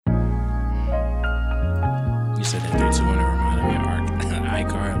said that 3, 2, 1. It reminded me of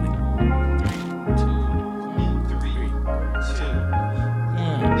iCarly. 3, 2,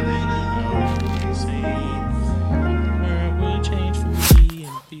 1. World will change for me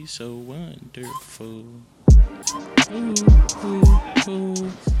and be so wonderful. Ooh, ooh,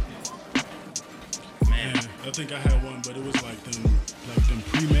 ooh. Man, I think I had one, but it was like them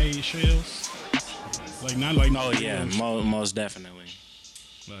pre-made shells. Like not like Oh yeah, most definitely.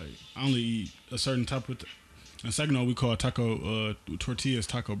 Like I only eat a certain type of. And second one we call taco tortillas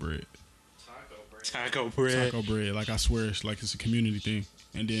taco bread. Taco bread. Taco bread. Like I swear, it's a community thing.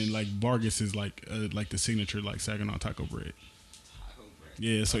 And then like Vargas is like the signature like Saginaw taco bread. Taco bread.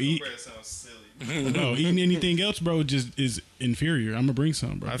 Yeah, so taco bread sounds silly. No, eating anything else, bro, just is inferior. I'm gonna bring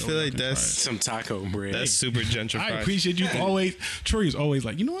some, bro. I feel like that's some taco bread. That's super gentrified. I appreciate you always. Troy's always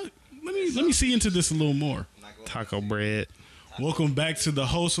like, you know what? Let me see into this a little more. Taco bread. Welcome back to the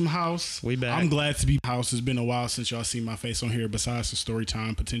Wholesome House. We back. I'm glad to be house. It's been a while since y'all seen my face on here. Besides the story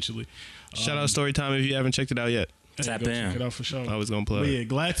time, potentially. Shout out Story Time if you haven't checked it out yet. Tap in. Check it out for sure. I was gonna plug. But yeah,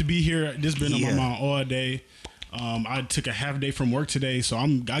 glad to be here. This been on my mind all day. I took a half day from work today, so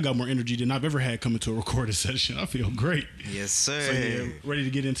I got more energy than I've ever had coming to a recording session. I feel great. Yes, sir. So yeah, ready to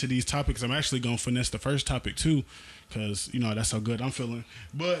get into these topics. I'm actually gonna finesse the first topic too, because that's how good I'm feeling.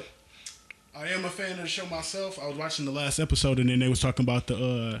 But I am a fan of the show myself. I was watching the last episode, and then they was talking about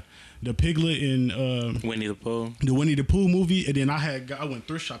the piglet in Winnie the Pooh. The Winnie the Pooh movie, and then I went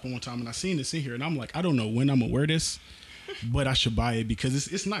thrift shopping one time, and I seen this in here, and I'm like, I don't know when I'm gonna wear this, but I should buy it because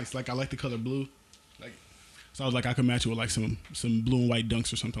it's nice. Like I like the color blue. So I was like, I could match it with like some blue and white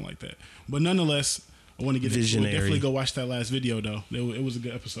dunks or something like that. But nonetheless, I want to get into it. Definitely go watch that last video though. It was a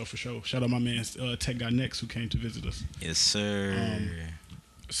good episode for sure. Shout out my man Tech Guy Next who came to visit us. Yes, sir.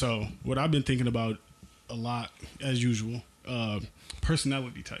 So what I've been thinking about a lot as usual,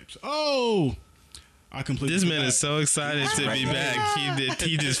 personality types. Oh, I completely. This man is so excited to be back.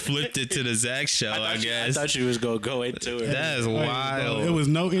 He just flipped it to the Zach show. I guess. I thought you was gonna go into it. That is wild. It was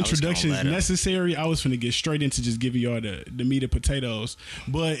no introductions necessary. I was finna get straight into just giving y'all the meat and potatoes.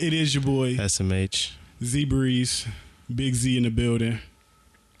 But it is your boy SMH Z Breeze, Big Z in the building.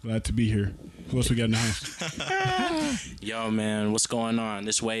 Glad to be here. Who else we got in the house? Yo, man, what's going on?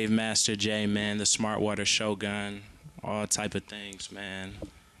 This Wave Master J, man, the Smart Water Shogun, all type of things, man.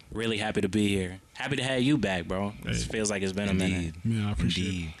 Really happy to be here. Happy to have you back, bro. It feels like it's been a minute. Man, I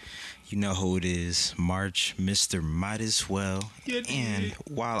appreciate it. You know who it is. March, Mr. Might As Well. And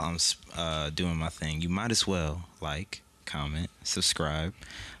while I'm doing my thing, you might as well like, comment, subscribe.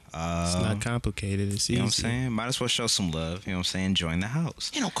 It's not complicated. It's easy. You know what I'm saying? Might as well show some love. You know what I'm saying? Join the house.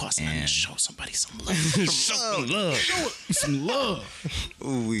 It don't cost nothing to show somebody some love. Some love.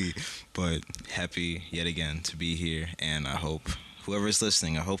 Ooh-wee. But happy yet again to be here. And I hope whoever's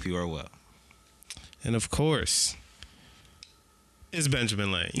listening, I hope you are well. And of course, it's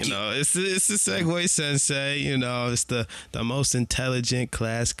Benjamin Lane. It's the Segway Sensei. It's the most intelligent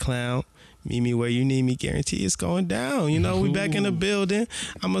class clown. Meet me where you need me. Guarantee it's going down. We back in the building.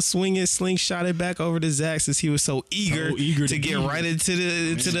 I'm gonna swing it, slingshot it back over to Zach since he was so eager to get right into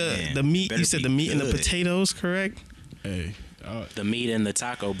the meat. You said the meat and the potatoes, correct? Hey. The meat and the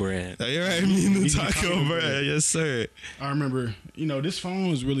taco bread. Oh, you're right. Meat and the taco bread. Yes, sir. I remember, this phone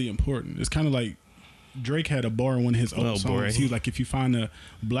is really important. It's kind of like Drake had a bar in one of his old songs. He was like, if you find a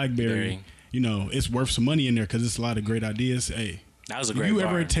BlackBerry, it's worth some money in there because it's a lot of great ideas. Hey, that was a great bar. If you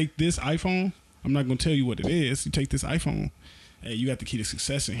bar. ever take this iPhone, I'm not going to tell you what it is. You take this iPhone, hey, you got the key to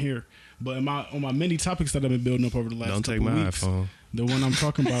success in here. But on my many topics that I've been building up over the last couple weeks. Don't take my iPhone. The one I'm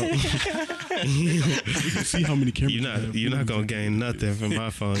talking about. You can see how many cameras you're not going to gain nothing from my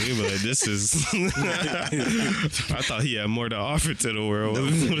phone. You'll be like, this is... I thought he had more to offer to the world.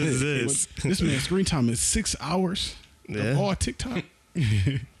 What is this? This man's screen time is 6 hours. Yeah. All TikTok.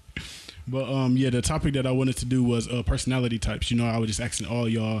 But the topic that I wanted to do was personality types. I was just asking all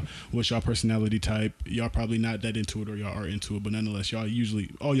y'all, what's y'all personality type? Y'all probably not that into it, or y'all are into it, but nonetheless,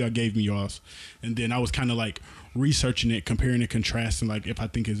 all y'all gave me y'all's, and then I was kind of like researching it, comparing and contrasting, like if I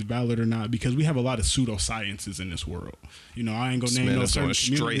think it's valid or not, because we have a lot of pseudosciences in this world. I ain't gonna name no certain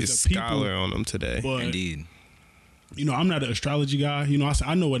communities of people, scholar on them today. But, indeed. I'm not an astrology guy.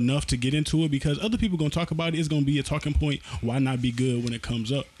 I know enough to get into it because other people going to talk about it. It's going to be a talking point. Why not be good when it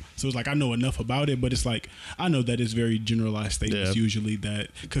comes up? So it's like I know enough about it, but it's like I know that it's very generalized statements usually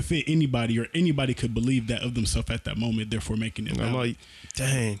that could fit anybody, or anybody could believe that of themselves at that moment, therefore making it valid. I'm like,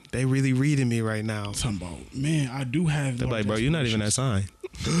 dang, they really reading me right now. Talking about, man, I do have. They're like, bro, you're not even that sign.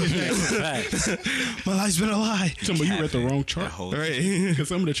 My life's been a lie. Somebody, you read the wrong chart. Right. Because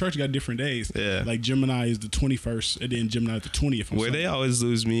some of the charts got different days. Yeah. Like Gemini is the 21st, and then Gemini is the 20th. Where they always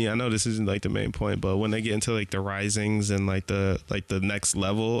lose me, I know this isn't like the main point, but when they get into like the risings and like the next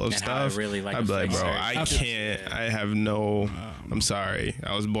level of And how it stuff, really, like, I'm like, affects bro, her. I can't. I have no. I'm sorry.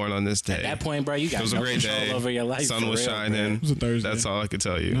 I was born on this day. At that point, bro, you It got was a no great control day. over your life. Sun for was real, shining. It was a Thursday. That's all I could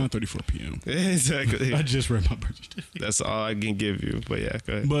tell you. 9:34 p.m. Exactly. I just read my birth certificate. That's all I can give you. But yeah,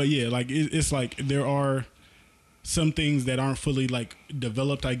 go ahead. But yeah, like it's like there are some things that aren't fully like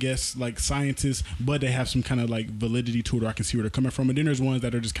developed, I guess, like scientists, but they have some kind of like validity to it, or I can see where they're coming from. And then there's ones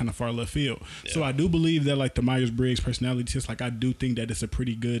that are just kind of far left field. Yeah. So I do believe that like the Myers-Briggs personality test, like I do think that it's a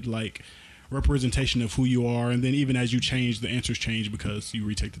pretty good like representation of who you are. And then even as you change, the answers change because you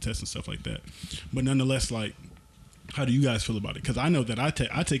retake the test and stuff like that. But nonetheless, like, how do you guys feel about it? Because I know that I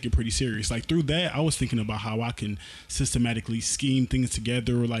take it pretty serious. Like through that, I was thinking about how I can systematically scheme things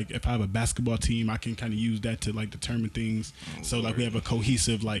together. Like if I have a basketball team, I can kind of use that to like determine things. So like we have a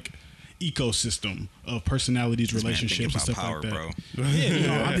cohesive like ecosystem of personalities, This man relationships, and thinking stuff about like power, that. bro. Yeah, you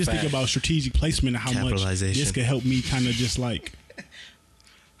know, I'm just thinking about strategic placement and how much Capitalization. this could help me kind of just like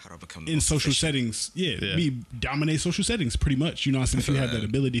How do I become the in most social efficient? settings, Yeah. be dominate social settings pretty much. You know what I'm saying? If you have that that.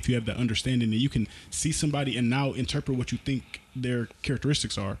 ability, if you have that understanding, and you can see somebody and now interpret what you think their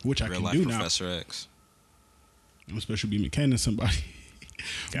characteristics are, which I Real can life do now. Professor X. I'm a special beam mechanic somebody.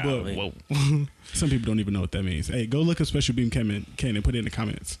 But Golly. Whoa. some people don't even know what that means. Hey, go look up special beam cannon, put it in the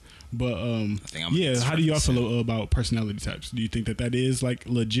comments. But think I'm yeah, gonna how do y'all reference feel about personality types? Do you think that that is like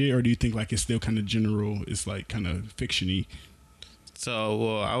legit, or do you think like it's still kind of general? It's like kind of fictiony. So,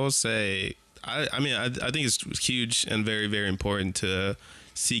 well, I will say, I think it's huge and very, very important to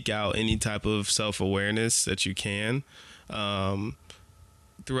seek out any type of self-awareness that you can.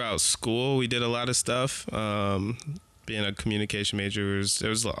 Throughout school, we did a lot of stuff. Being a communication major, there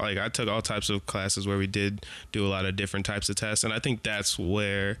was like I took all types of classes where we did do a lot of different types of tests, and I think that's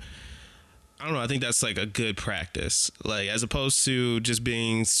where. I don't know. I think that's like a good practice, like as opposed to just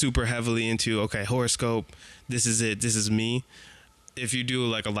being super heavily into, okay, horoscope, this is it, this is me. If you do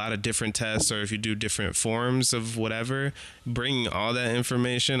like a lot of different tests, or if you do different forms of whatever, bringing all that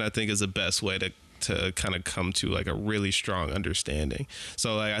information, I think is the best way to kind of come to like a really strong understanding.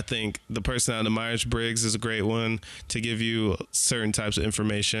 So like I think the personality, the Myers-Briggs is a great one to give you certain types of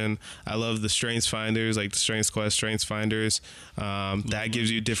information. I love the Strengths Finders, like the Strengths Quest, Strengths Finders. That gives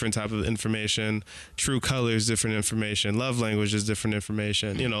you different type of information. True Colors, different information. Love Language is different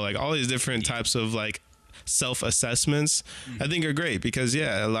information. You know, like all these different types of like self-assessments I think are great, because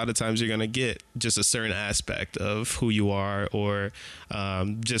yeah, a lot of times you're gonna get just a certain aspect of who you are, or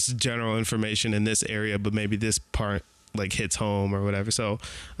just general information in this area, but maybe this part like hits home or whatever. So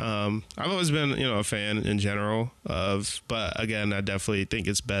I've always been, you know, a fan in general of, but again, I definitely think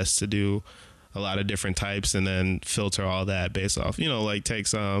it's best to do a lot of different types and then filter all that based off, you know, like take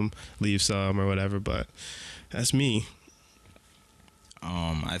some, leave some or whatever. But that's me.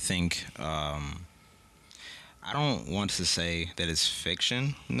 I think I don't want to say that it's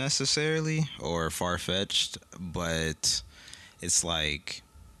fiction necessarily or far-fetched, but it's like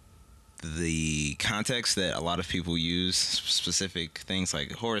the context that a lot of people use specific things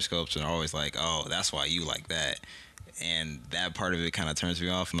like horoscopes are always like, oh, that's why you like that. And that part of it kind of turns me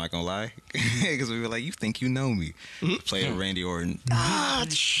off, I'm not going to lie. Because we were like, you think you know me. Playing Randy Orton.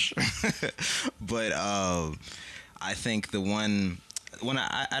 But I think the one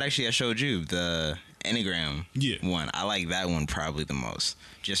I showed you, the Enneagram one. I like that one probably the most,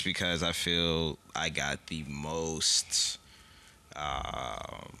 just because I feel I got the most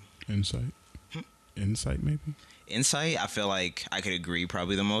Insight maybe. Insight. I feel like I could agree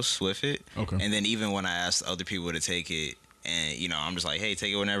probably the most with it. Okay. And then even when I asked other people to take it, and you know, I'm just like, hey,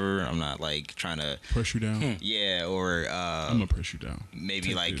 take it whenever. I'm not like trying to Press you down. yeah, or I'm gonna press you down. maybe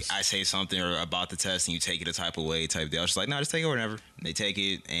Take like this. I say something or about the test and you take it a type of way type deal. I was just like, no, just take it whenever. And they take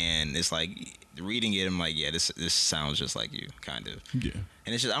it, and it's like reading it, I'm like, yeah, this sounds just like you, kind of. Yeah.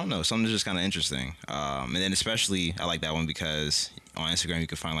 And it's just, I don't know, something's just kind of interesting. And then especially I like that one because on Instagram you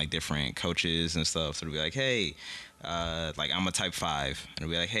can find like different coaches and stuff. So it'll be like, hey, like I'm a type 5, and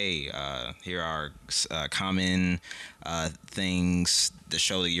it'll be like, hey, here are common things that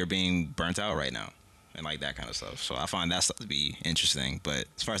show that you're being burnt out right now, and like that kind of stuff. So I find that stuff to be interesting. But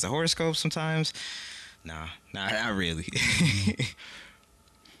as far as the horoscope, sometimes, nah, not really.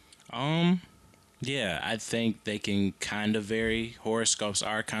 Yeah, I think they can kind of vary. Horoscopes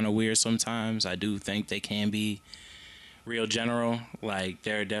are kind of weird sometimes. I do think they can be real general. Like,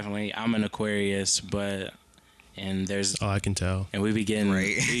 they're definitely, I'm an Aquarius, but and there's Oh, I can tell. and we be getting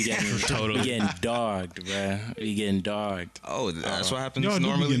Right. we getting dogged, bruh. We getting dogged. Oh, that's what happens Y'all do be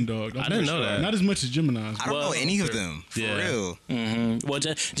normally. getting dogged. I didn't know that. Not as much as Gemini's. I don't know any of them for Yeah. real. Well,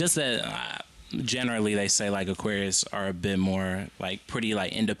 just that generally they say like Aquarius are a bit more like pretty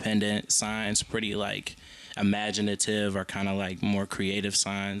like independent signs, pretty like imaginative, or kind of like more creative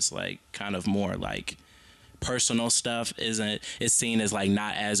signs, like kind of more like personal stuff is seen as like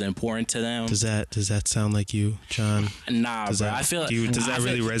not as important to them. Does that sound like you, John? Nah, Does bro. that- I feel does that I feel-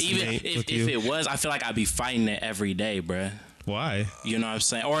 really resonate even with if you? it was, I feel like I'd be fighting it every day, bruh. Why? You know what I'm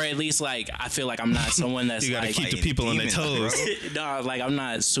saying? Or at least like I feel like I'm not someone that's You gotta like keep the fighting people on their demons, toes. bro. no, like I'm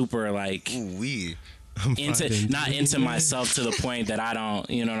not super like Ooh wee. into myself to the point that I don't,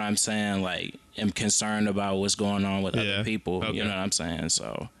 you know what I'm saying, like am concerned about what's going on with Yeah. other people. Okay. You know what I'm saying?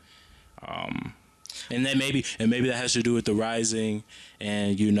 So and then maybe that has to do with the rising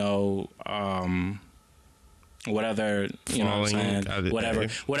and what other you know what I'm Falling, saying,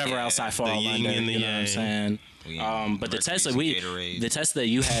 whatever Yeah, else I fall the yin under, and the you know what I'm yang. saying? But the test that Gatorade. the test that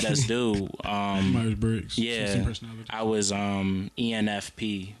you had us do, Myers-Briggs. yeah, 16 personality. I was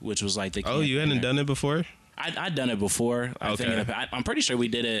ENFP, which was like the Oh, you hadn't done it before? I'd done it before. Okay. I'm pretty sure we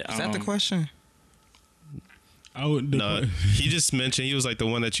did it. Is that the question? I would. No, he just mentioned he was like the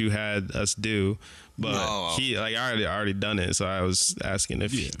one that you had us do, but Oh. he like I already done it, so I was asking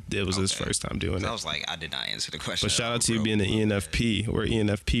if it was his Okay. first time doing I it. was like, I did not answer the question. But at shout all, out to you bro. being an ENFP. We're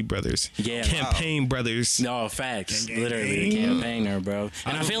ENFP brothers. Yeah. Campaign brothers. No, facts. Literally the campaigner, bro.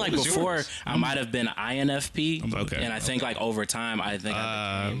 And I feel like what was before yours? I might have been INFP. Okay. And I think like over time I think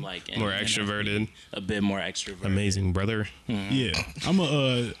I became like an more INFP, extroverted. a bit more extroverted. Amazing, brother. Yeah, I'm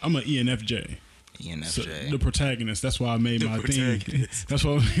a ENFJ. So, ENFJ. the protagonist. That's why I made my thing. That's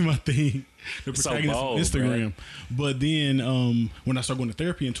why I made my thing. The So protagonist bold, on Instagram. But then when I started going to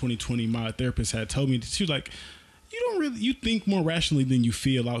therapy in 2020, my therapist had told me that she was like, you think more rationally than you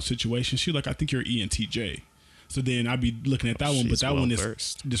feel out situations. She was like, I think you're ENTJ. So then I'd be looking at that one, but She's that one is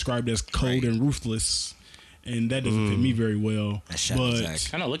well-versed. described as cold Right. and ruthless, and that doesn't fit me very well. That's Shadow But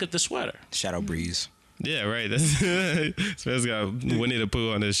Zach. I know, look at the sweater. Shadow Breeze. Yeah, right. That's this man's got Winnie the Pooh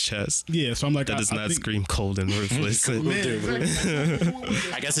on his chest. yeah, so I'm like, That does I not think, scream cold and ruthless.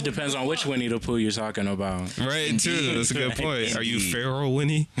 I guess it depends on which Winnie the Pooh you're talking about. Right, too. That's a good point. Are you Indeed. feral,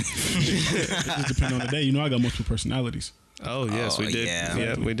 Winnie? It just depends on the day. You know, I got multiple personalities. Oh yes, we Oh, did. yeah.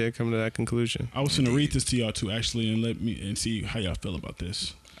 Yeah, we did come to that conclusion. I was gonna read this to y'all too, actually, and see how y'all feel about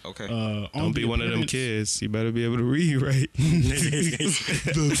this. Okay. Don't be one of them kids. You better be able to read, right?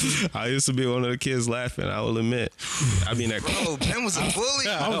 I used to be one of the kids laughing. I will admit. I mean, that. Bro, Ben was a bully.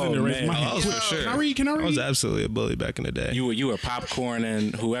 I was in there raising my man. hand. I was for sure. Can I read? Can I I read? was absolutely a bully back in the day. You were popcorn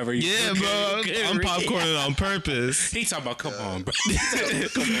and whoever you Yeah, bro. I'm popcorning on purpose. He talking about come on, bro. Come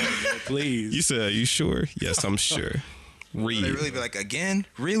on, man, please. You said, "Are you sure?" Yes, I'm sure. Read. They really be like, again?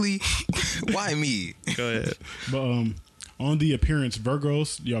 Really? Why me? Go ahead. But on the appearance,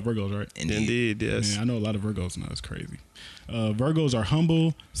 Virgos, y'all Virgos, right? Indeed, yes. Man, I know a lot of Virgos now. It's crazy. Virgos are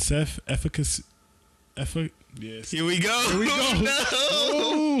humble, self-efficacy. Yes. Here we go. Here we go.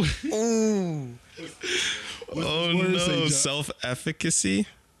 Oh, Ooh. Oh word say, no, John? self-efficacy.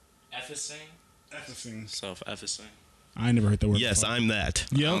 Effacing. Self-effacing. I ain't never heard that word. Yes, before. I'm that.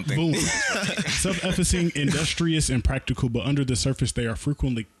 Yep, don't think boom. Self-effacing, industrious, and practical, but under the surface, they are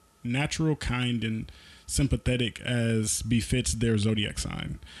frequently natural, kind, and sympathetic as befits their zodiac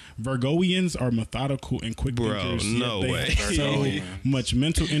sign. Virgoians are methodical and quick Bro, thinkers. yet no they way. have so Virgoian. much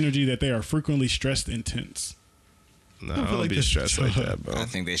mental energy that they are frequently stressed and tense. No, I feel I don't like be this- stressed like that, bro. I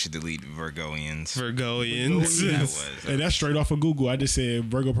think they should delete Virgoians. Virgoians. That Virgoians. was. Hey, that's straight off of Google. I just said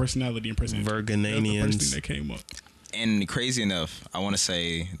Virgo personality and personality. That's the first Virgonanians. thing that came up. And crazy enough, I want to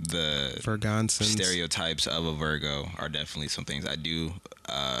say the Virgonsons. stereotypes of a Virgo are definitely some things I do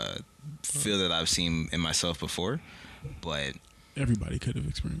feel that I've seen in myself before. But Everybody could have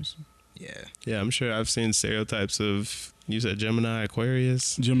experienced. yeah, Yeah, I'm sure I've seen stereotypes of, you said Gemini,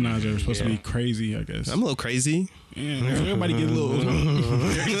 Aquarius. Geminis are supposed to be crazy, I guess. I'm a little crazy. Yeah, everybody get a little.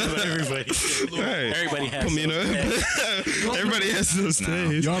 Everybody has. Put me in a- Everybody has those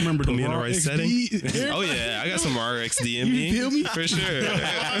days. Y'all remember Put the me in the raw right XD? setting. Oh yeah, I got some RXD in me. You feel me? For sure.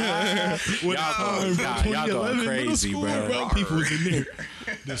 Y'all going crazy, bro. People was in there.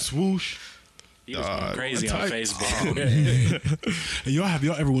 The swoosh. He was going crazy on type- Facebook. And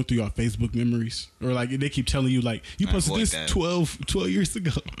y'all ever went through your Facebook memories? Or like they keep telling you like you I posted avoid this that. 12 years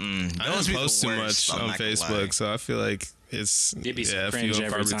ago. I Those don't be the post too worst, much I'm on not gonna lie. Facebook, so I feel like it's It'd be some few cringe and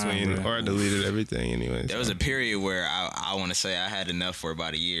far every time, between, bro. or I deleted everything anyway. There was a period where I want to say I had enough for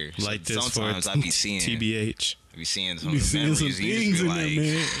about a year. So like this sometimes for I'd be seeing TBH. I be seeing some Be of the seeing some memories. You things just in be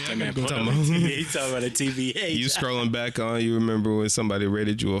there, like, man. That man Go put talk on about- he talking about a TBH. You scrolling back on, you remember when somebody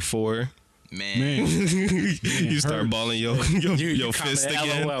rated you a 4? man, You start hurts. balling your You fist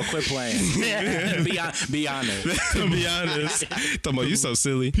comment, again. LOL, quit playing. be honest. To be honest, talking about you so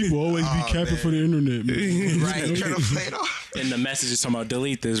silly. People always be capping for the internet, man. right? You trying to play it off. And the message is talking about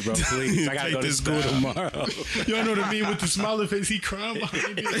delete this, bro. Please, I gotta Take go to this school down. tomorrow. Y'all know what I mean with the smiling face. He crying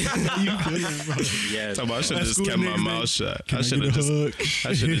behind it. You feeling, bro? Yeah, Talking about I should have At just school kept my niggas, mouth they- shut. Can I I should get have a just hug?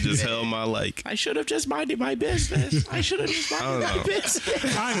 I should have just held my like. I should have just minded my business. I should have just minded I my don't know.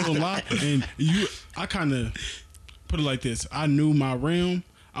 business. I ain't gonna lie. And I kind of put it like this. I knew my realm.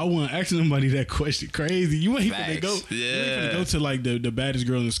 I wasn't asking nobody that question. Crazy. You ain't finna Facts. go. You ain't Yeah. finna go to like the baddest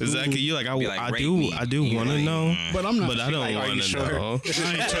girl in school. Exactly. You like Be like, I rate do me. I do You want to like, know, But I'm not. but I don't like, are you want to sure? know.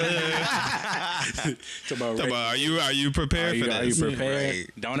 I ain't trying. Talking about, Talking about, are you prepared for are you this? prepared? Right.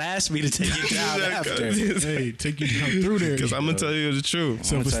 Don't ask me to take your job after. Hey, take you down through there. Because I'm gonna tell you the truth.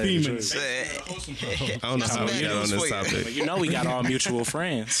 Self-esteem. I'm and- I don't know how we Yeah. got on this But topic. But you know we got all mutual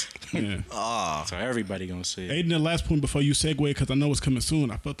friends, Yeah. Oh, so everybody gonna see it. Aiden, the last point before you segue, because I know it's coming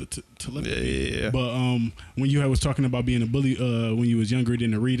soon. I felt the telepathy. Yeah. But when you was talking about being a bully when you was younger,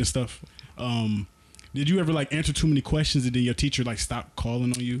 didn't read and stuff, did you ever like answer too many questions and then your teacher like stopped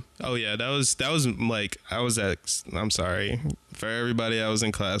calling on you? Oh yeah, that was like I'm sorry for everybody I was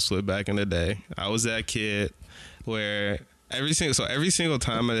in class with back in the day. I was that kid where every single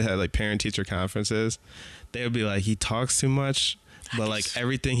time I had like parent teacher conferences, they would be like, he talks too much, but like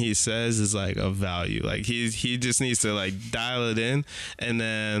everything he says is like of value. Like he just needs to like dial it in. And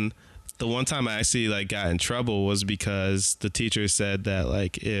then the one time I actually like got in trouble was because the teacher said that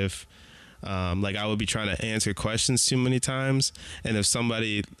like if like I would be trying to answer questions too many times, and if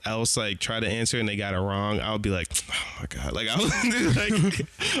somebody else like tried to answer and they got it wrong, I would be like, oh my god, like I was like,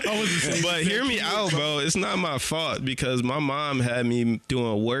 but hear me out, bro. It's not my fault because my mom had me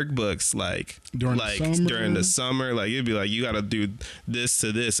doing workbooks During the summer? Like it'd be like you got to do this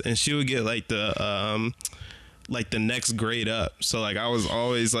to this, and she would get like the next grade up. So like I was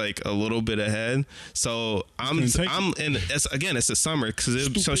always like a little bit ahead. So and it's the summer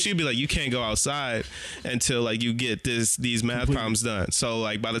so she'd be like, you can't go outside until like you get these math problems done. So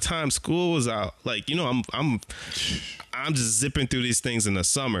like by the time school was out, like I'm just zipping through these things in the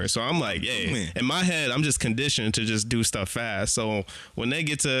summer. So I'm like, yeah, in my head I'm just conditioned to just do stuff fast. So when they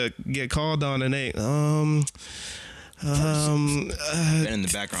get called on and they been in the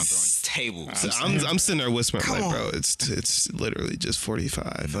background throwing tables. I'm sitting there whispering like, bro, it's literally just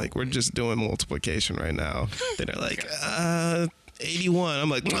 45. Like we're just doing multiplication right now. Then they're like, 81. I'm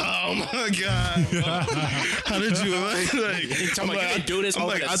like, oh my god, how did you I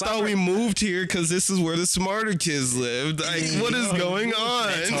thought we moved here because this is where the smarter kids lived. Like, what is going on?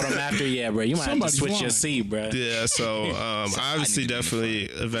 I told him after, yeah, bro, you might have to switch your seat, bro. Yeah, so I obviously definitely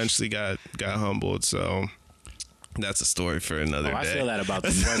eventually got humbled. So that's a story for another day. I feel that about the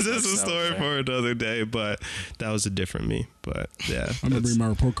This is a story for another day, but that was a different me. But yeah, I'm gonna bring my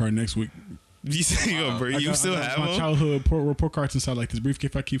report card next week. You still have my them? childhood report cards inside like this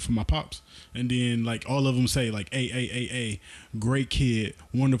briefcase I keep for my pops, and then like all of them say like A, great kid,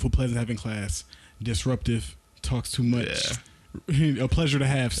 wonderful, pleasant having class, disruptive, talks too much. Yeah. A pleasure to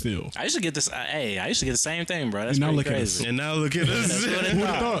have still. I used to get this. I used to get the same thing, bro. That's And now pretty look at crazy. And now look at us. Who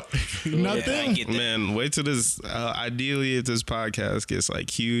would've thought? Not them. Man, wait till this. Ideally, if this podcast gets like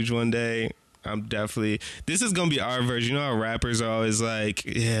huge one day, I'm definitely. This is gonna be our version. You know how rappers are always like,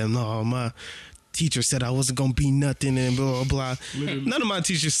 yeah, no, my teacher said I wasn't gonna be nothing and blah blah blah. None of my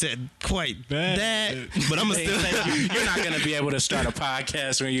teachers said quite that, but I'm gonna still. You're not gonna be able to start a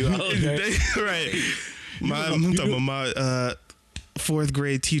podcast when you're older. Right. I'm talking about my fourth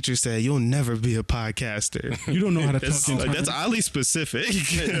grade teacher said you'll never be a podcaster. You don't know how to talk in That's oddly specific.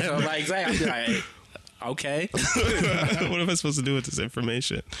 Like, exactly. Like, okay. What am I supposed to do with this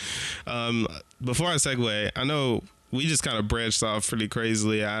information? Before I segue, I know we just kind of branched off pretty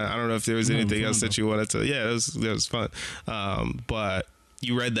crazily. I don't know if there was anything else that you wanted to. Yeah, it was fun. But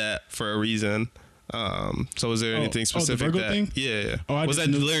you read that for a reason. So was there anything specific? The Virgo thing? Yeah. Oh, was that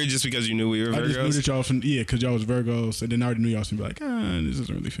literally just because you knew we were Virgos? I just knew that y'all because y'all was Virgos, and then I already knew y'all was gonna be like, this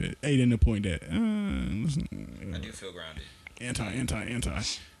doesn't really fit. Aiden the point that I do feel grounded. Anti. I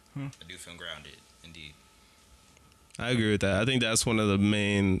do feel grounded, indeed. I agree with that. I think that's one of the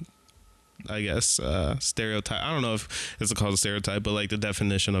main, I guess, stereotype. I don't know if it's called a stereotype, but like the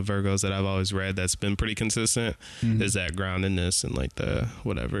definition of Virgos that I've always read that's been pretty consistent is that groundedness and like the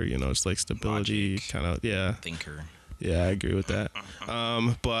whatever, it's like stability kind of, yeah. Thinker. Yeah, I agree with that.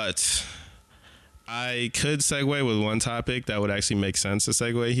 But I could segue with one topic that would actually make sense to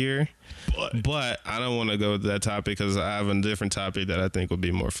segue here. But I don't want to go with that topic because I have a different topic that I think would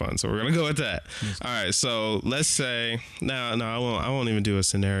be more fun. So we're gonna go with that. All right. So let's say no, I won't even do a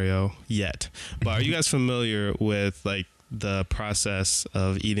scenario yet. But are you guys familiar with like the process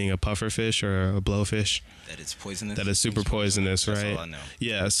of eating a puffer fish or a blowfish? That it's poisonous. That is super poisonous, right? That's all I know.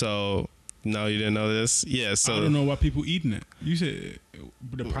 Yeah. So no, you didn't know this. Yeah. So I don't know why people eating it. You said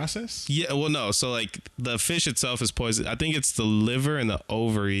the process. yeah. Well, no. So like the fish itself is poison. I think it's the liver and the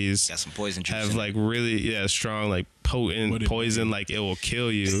ovaries Got some poison juice. have in like it. really strong like potent What it poison. mean? Like it will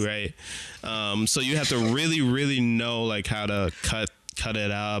kill you, right? So you have to really know like how to cut it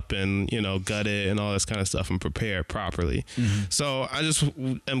up and gut it and all this kind of stuff and prepare it properly. So I just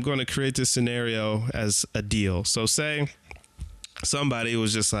am going to create this scenario as a deal. So say somebody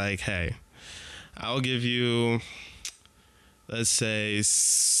was just like, hey, I'll give you, let's say,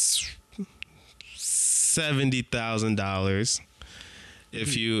 $70,000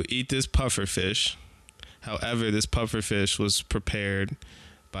 if you eat this puffer fish. However, this puffer fish was prepared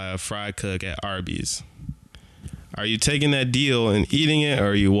by a fry cook at Arby's. Are you taking that deal and eating it, or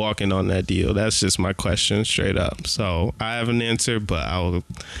are you walking on that deal? That's just my question, straight up. So I have an answer, but I'll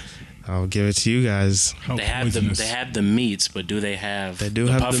give it to you guys. How They have the meats, but do they have They do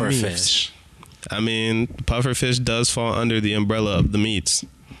the have the puffer meats. fish? I mean, puffer fish does fall under the umbrella of the meats.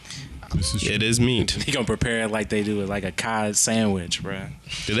 This is It is meat. He gonna prepare it like they do with like a cod sandwich, bro.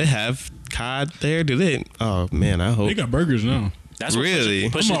 Do they have cod there? Do they? Oh man, I hope. They got burgers now. That's what Really?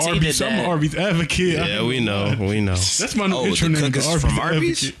 Pusha I'm an T did Arby's. I'm an that. Arby's advocate. Yeah, we know. That's my new Oh, intro the name. cook The is Arby's from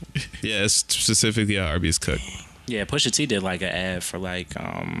Arby's? advocate. Yeah, it's specifically an Arby's cook. Yeah, Pusha T did like an ad for like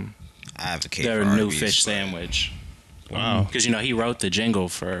I advocate their for new Arby's, fish but sandwich. Wow. Because he wrote the jingle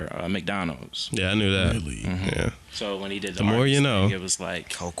for McDonald's. Yeah, I knew that. Really? Yeah. So when he did The more Arby's you know. thing, it was like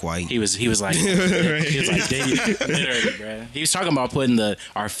Coke White. he was like he was like literally, bro. He was talking about putting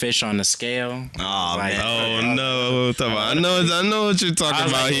our fish on the scale. Oh, Like, man. Oh no! I know what you're I talking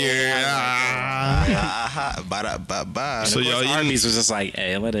was about like, here. yeah, Ba-da-ba-ba. So Of course, y'all eating- Arby's was just like,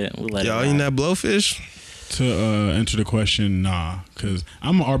 hey, we'll let it Y'all eating ride. that blowfish? To answer the question, nah, because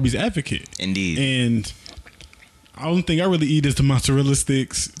I'm an Arby's advocate, Indeed. and I don't think I really eat is the mozzarella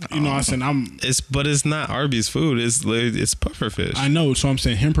sticks. You know, I said But it's not Arby's food. It's puffer fish. I know, so I'm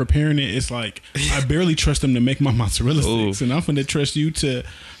saying him preparing it. It's like I barely trust him to make my mozzarella sticks, and I'm gonna trust you to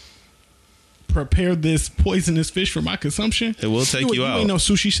prepare this poisonous fish for my consumption. It will take you out. ain't no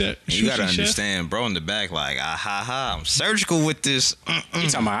sushi chef. You gotta sushi chef. understand, bro, in the back, like, I'm surgical with this. You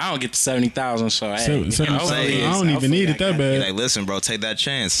talking about I don't get the 70,000, so hey, So, hopefully I don't even need it that I got bad. Like, listen, bro, take that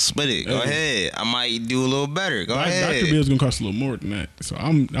chance, split it. Go Hey. ahead. I might do a little better. Go Doctor ahead. bill's gonna cost a little more than that, so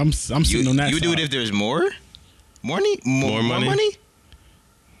I'm sitting on that. You do side. it if there's more money. More money?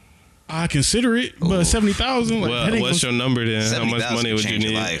 I consider it, but 70,000. Like, that ain't What's your gonna- number then? How much 70,000 money would you change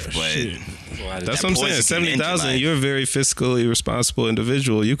your need? life, but Shit. That's that what I'm saying. poison can end your 70,000. life. You're a very fiscally responsible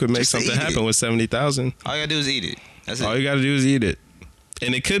individual. You could make Just to something eat happen it. with 70,000. all you gotta do is eat it. That's it. All you got to do is eat it,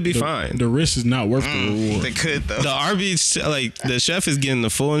 and it could be fine. The risk is not worth the reward. They could though. The Arby's, like the chef is getting the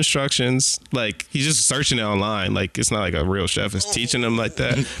full instructions. Like he's just searching it online. Like it's not like a real chef is teaching them like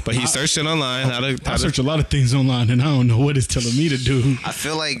that, but he's searching online how I to. search a lot of things online, and I don't know what it's telling me to do. I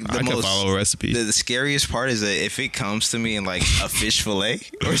feel like the I can most follow recipes. the scariest part is that if it comes to me in like a fish fillet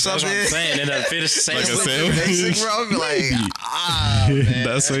or That's something, what I'm saying. In a fish Like a sandwich. sandwich. basic, bro, I'll be like, man.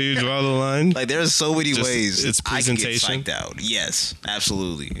 That's where you draw the line. Like there's so many Just ways its I can get presentation? psyched out. Yes,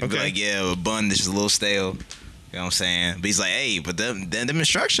 absolutely. It'd be Okay. like, yeah, a bun that's just a little stale. You know what I'm saying? But he's like, hey, but them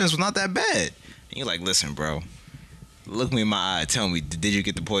instructions was not that bad. And you're like, listen, bro, look me in my eye, tell me, did you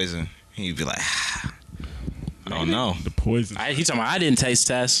get the poison? And you'd be like, I don't know. The poison. He talking about I didn't taste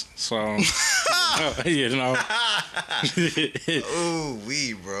test, so you know. Oh,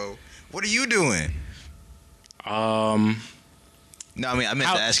 bro. What are you doing? No, I mean I meant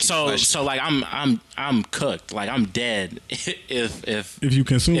to ask you the question. So like I'm cooked. Like I'm dead if If you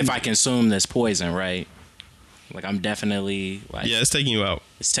consume, if I consume this poison, right? Like I'm definitely like Yeah, it's taking you out.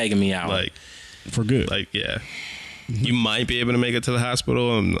 it's taking me out. Like for good. yeah. You might be able to make it to the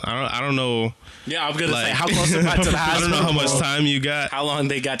hospital. And I don't know. yeah, I'm gonna say like- how close am I to the I hospital? don't know how much bro? time you got. How long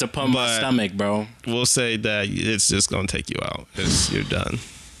they got to pump my But- stomach, bro? We'll say that it's just gonna take you out. You're done.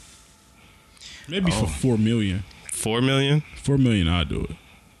 Maybe for 4 million. 4 million. 4 million, I'll do it.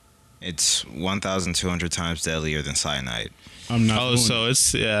 It's 1,200 times deadlier than cyanide. I'm not. Oh, doing so it.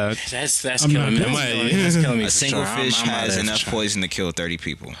 it's yeah. That's I'm killing me. not- That's killing me. A for single sure. fish I'm out has there for enough sure. poison to kill 30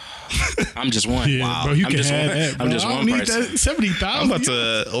 people. I'm just one. Yeah, Wow. bro, you I'm can just have one. that. Bro. I'm just I don't one need person. that 70,000. I'm about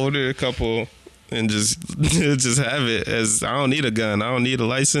to order a couple and just just have it as I don't need a gun. I don't need a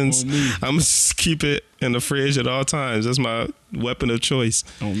license. I'm just keep it in the fridge at all times. That's my weapon of choice.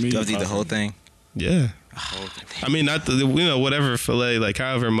 On me. You have to eat the whole thing. Yeah. I mean, not the whatever filet, like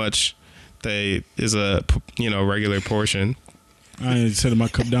however much they is a regular portion. I ain't setting my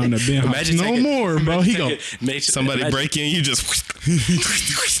cup down that bin. No more, bro. He go. Somebody break in, you just.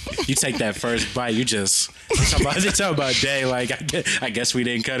 You take that first bite, you just talk about day like I guess we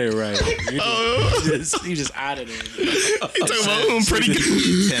didn't cut it right. You just out of there. You talking about pretty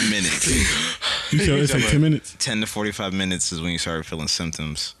good. 10 minutes. You said it's like 10 minutes. 10 to 45 minutes is when you start feeling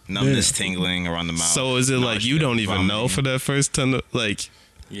symptoms. Numbness, tingling around the mouth. So is it like you don't even know for that first 10 like?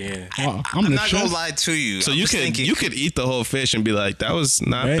 Yeah, I'm not gonna lie to you. So you could eat the whole fish and be like, that was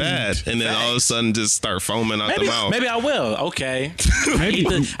not bad, and then all of a sudden just start foaming out the mouth. Maybe I will. Okay,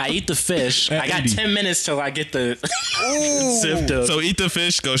 I eat the fish. I got 10 minutes till I get the symptoms. So eat the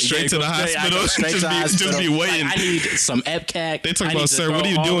fish, go straight to the hospital. Just be waiting. Like, I need some EPCAC. They talk about, sir, what are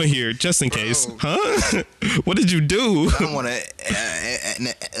you doing here? Just in case, huh? What did you do? I don't want to.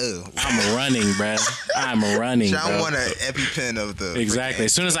 I'm running, bruh. I'm running. I want an EpiPen of the. Exactly.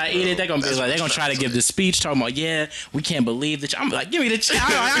 As soon as I eat it, they're gonna be like, they're gonna try to give the speech talking about, yeah, we can't believe that. I'm like, give me the check. I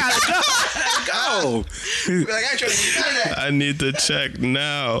gotta go. Like, I ain't trying to get none of that. I need the check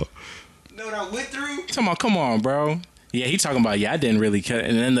now. Know what I went through? Come on, bro. Yeah, he talking about, yeah, I didn't really cut.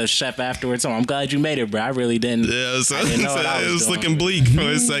 And then the chef afterwards, I'm glad you made it, bro. I really didn't. Yeah, so I didn't know what I was it was doing. looking bleak for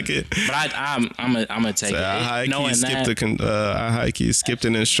a second. But I'm gonna take it. I high key skipped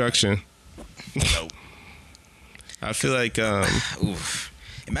an instruction. Nope. I feel like Oof.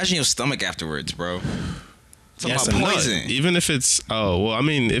 Imagine your stomach afterwards, bro. It's Yes, about and poison. even if it's I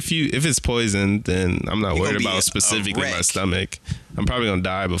mean if it's poison, then I'm not You worried gonna be about a specifically my wreck. stomach. I'm probably gonna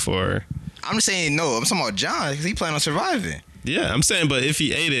die before. I'm just saying no. I'm talking about John because he planned on surviving. Yeah, I'm saying, but if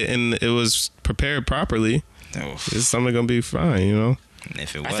he ate it and it was prepared properly, Oof. his stomach gonna be fine, you know. And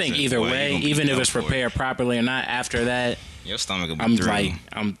if it I wasn't, think either boy, you way, gonna be even if up it's for it. prepared properly or not, after that, Your stomach will be through.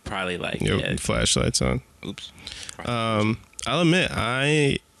 I'm probably like, Your yeah. flashlights on. Oops. I'll admit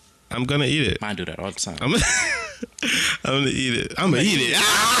I'm gonna eat it. Mine do that all the time. I'm gonna eat it. I'm gonna eat it.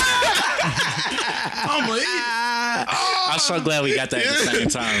 I'm gonna eat it. I'm so glad we got that at the same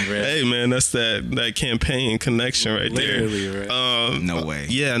time, bro. Hey man, that's that campaign connection right Literally, there. right. No way.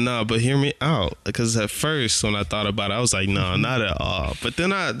 Yeah, no, but hear me out. Because at first, when I thought about it, I was like, no, not at all. But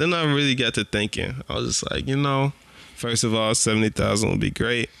then I really got to thinking. I was just like, first of all, 70,000 would be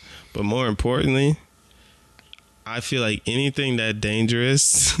great, but more importantly, I feel like anything that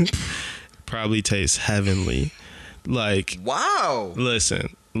dangerous probably tastes heavenly. Like, Wow.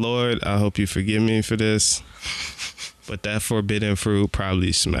 listen, Lord, I hope you forgive me for this, but that forbidden fruit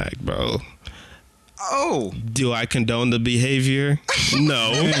probably smacked, bro. Oh. Do I condone the behavior?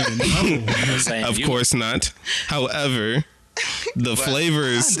 No. Saying, Of you- course not. However, the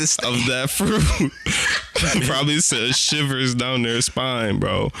flavors understand. of that fruit probably sent shivers down their spine,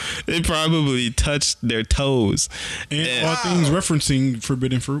 bro. It probably touched their toes. And all things referencing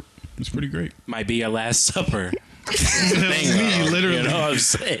forbidden fruit. It's pretty great. might be your last supper. Thing, literally. You know what I'm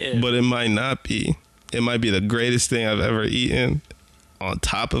saying? But it might not be. It might be the greatest thing I've ever eaten on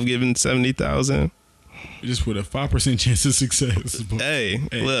top of giving 70,000. Just with a 5% chance of success. But Hey,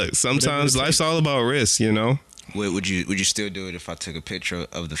 Hey, look, sometimes whatever it life's all about risk, you know? Wait, would you still do it if I took a picture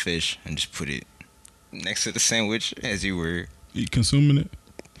of the fish and just put it next to the sandwich as you were? you consuming it?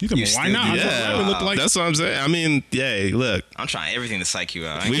 You You why still not? do I Yeah, would look like that's what I'm saying. I mean, yeah, look. I'm trying everything to psych you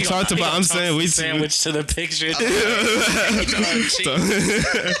out. We talked about, I'm saying, we sandwich to the picture.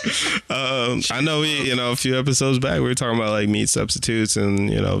 I know a few episodes back we were talking about like meat substitutes and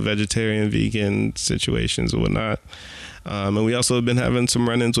vegetarian, vegan situations and whatnot. And we also have been having some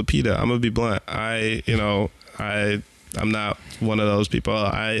run-ins with PETA. I'm gonna be blunt. I'm not one of those people.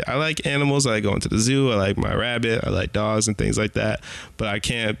 I like animals. I like going to the zoo. I like my rabbit. I like dogs and things like that. But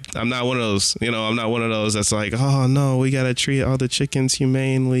I'm not one of those, I'm not one of those that's like, oh no, we got to treat all the chickens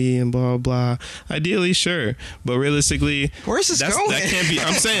humanely and blah, blah. Ideally, sure. But realistically, Where's this going? That can't be,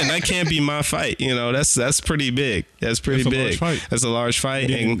 I'm saying that can't be my fight. That's pretty big. That's pretty That's a big. large fight. That's a large fight.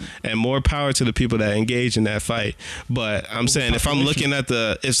 Yeah. And more power to the people that engage in that fight. But I'm saying if I'm looking at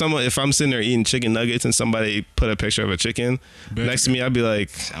if I'm sitting there eating chicken nuggets and somebody put a picture of a chicken next to me, I'd be like,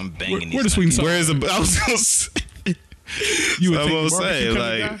 I'm banging where the these sweet and sour? where is the, I was gonna say, You would I'm take gonna the say, barbecue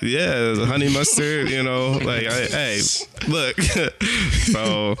kind of like, guy? yeah, honey mustard, like, hey, look.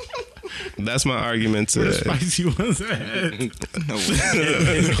 So that's my argument Where the to. spicy ones at? No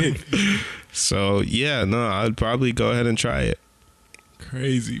way. So yeah, no, I'd probably go ahead and try it.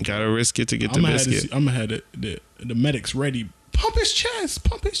 Crazy. Gotta risk it to get the I'm gonna biscuit. have the medics ready Pump his chest.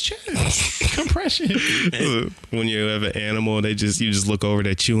 Compression. When you have an animal, you just look over,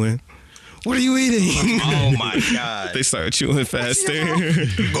 they're chewing. What are you eating? Oh my god! They start chewing faster.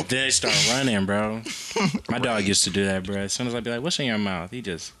 Then they start running, bro. My dog used to do that, bro. As soon as I'd be like, "What's in your mouth?" He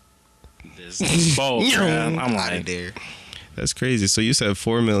just bolt, bro. I'm Out of like, there. That's crazy. So you said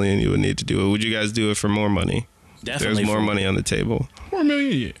 $4 million you would need to do it. Would you guys do it for more money? definitely There's more for- money on the table. $4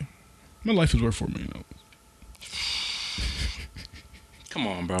 million, yeah. My life is worth $4 million. Come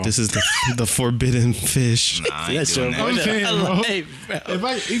on, bro. This is the forbidden fish. Nah, I ain't That's doing your that. I'm saying, bro. Hey,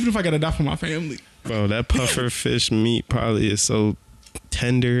 bro. Even if I gotta die for my family, Bro, that puffer fish meat probably is so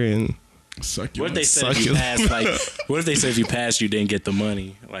tender and suck What if they said if you Succulent. passed, like, what if they said if you passed, you didn't get the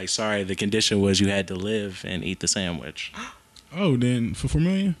money? Like, sorry, the condition was you had to live and eat the sandwich. Oh, then for $4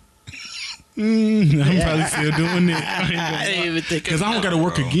 million, I'm probably still doing it. I didn't even think Because I don't gotta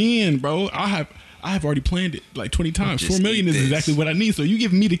work bro. again, bro. I have already planned it like 20 times. Just $4 million eat is this. exactly what I need. So you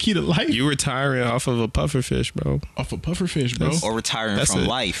giving me the key to life you retiring off of a puffer fish, bro. off of pufferfish, bro. That's- Or retiring That's from a-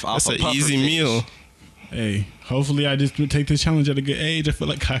 life off That's a an easy pufferfish. meal. Hey, hopefully I just take this challenge at a good age. I feel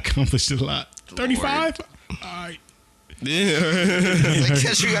like I accomplished a lot. 35? All right. Yeah. Like,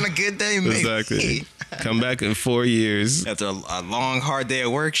 catch you on a good day, maybe. Exactly. Come back in 4 years. After a long, hard day at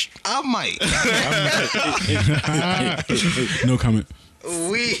work, I might. No comment.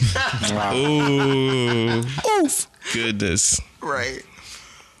 We Ooh. Oof. Goodness. right.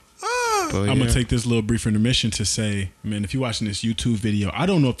 But I'm yeah. gonna take this little brief intermission to say, man, if you're watching this YouTube video, I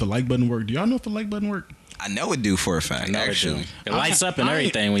don't know if the like button worked. Do y'all know if the like button worked? I know it do for a fact. No, it Actually, do. It lights up and I-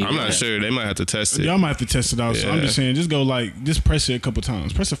 everything when you I'm do not that. sure. They might have to test it. Y'all might have to test it out. So I'm Yeah. just saying, just press it a couple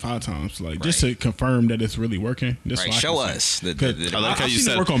times. Press it 5 times, like just to confirm that it's really working. Just right. so I Show can see. us. The, 'Cause I like how I've you seen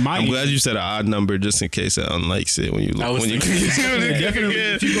it said. work on my I'm glad end. you said an odd number just in case it unlikes it when you I was when you. thinking- Definitely,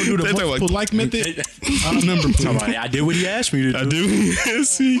 if you go do the They talk multiple like method, odd number, please. Somebody, I did what he asked me to do. I do.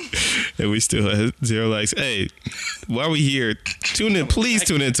 See, and we still have 0 likes. Hey, while we here, tune in. Please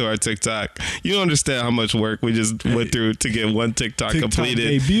tune into our TikTok. You don't understand how much work we just went through to get one TikTok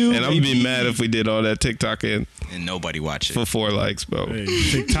completed. debut, And I'm gonna be baby. mad if we did all that TikTok in and nobody watch it. for 4 likes, bro. Hey,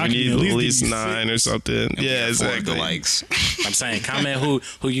 TikTok We need can at least give you 9 or 6. something. And we Yeah, got 4 exactly. good likes. I'm saying, comment who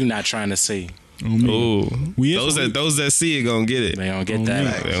you not trying to see. On me. Ooh, We is those what we- those that see it gonna get it. They don't get Oh, that.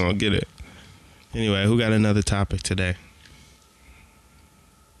 man. They gonna get it. Anyway, who got another topic today?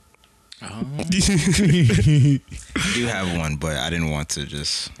 Oh, I do have one, but I didn't want to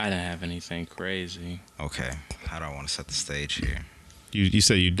just. I didn't have anything crazy. Okay, how do I want to set the stage here? You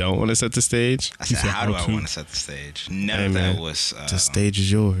said you don't want to set the stage. I said, said how do how I to. want to set the stage? None Hey, of man. that was The stage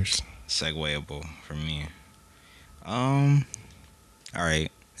is yours. segueable for me. All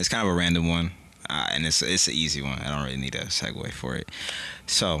right, it's kind of a random one, and it's an easy one. I don't really need a segue for it.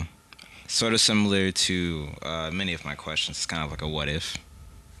 So, sort of similar to many of my questions, it's kind of like a what if.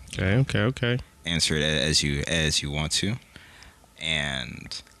 Okay. Answer it as you want to,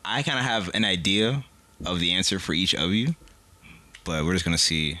 and I kind of have an idea of the answer for each of you, but we're just gonna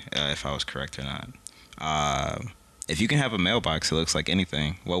see if I was correct or not. If you can have a mailbox that looks like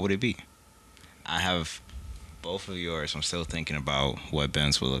anything, what would it be? I have both of yours. I'm still thinking about what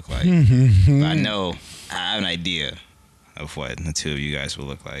Ben's would look like. But I know I have an idea of what the two of you guys will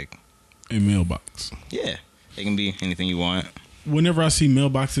look like. A mailbox. Yeah, it can be anything you want. Whenever I see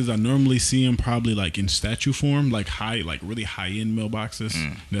mailboxes, I normally see them probably like in statue form, like really high end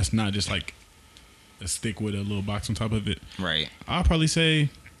mailboxes. That's not just like a stick with a little box on top of it. Right. I'll probably say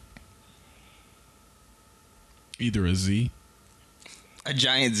either a Z, A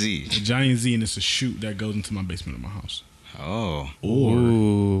giant Z. a giant Z, and it's a chute that goes into my basement of my house. Oh.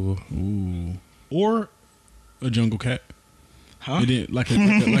 Or a jungle cat. Huh? And then like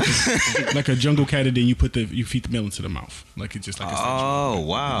a jungle cat, and then you feed the mail into the mouth, like it's just like a statue. Oh,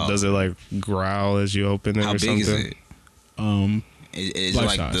 wow. Does it like growl as you open it How or big something? is it? Is it Life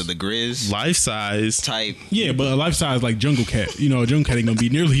like size. the Grizz Life size. type? Yeah, but a life size like jungle cat. You know, a jungle cat ain't gonna be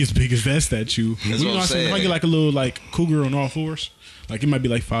nearly as big as that statue. That's You what know I'm I'm saying? If I saying. get like a little like cougar on all fours, like it might be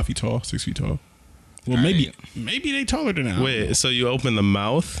like 5 feet tall, 6 feet tall. Well, Alright. maybe they taller than that. I don't know. Wait, so you open the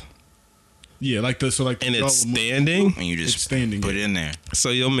mouth Yeah, like the and jaw it's will move. standing? And you just It's standing, put yeah. it in there.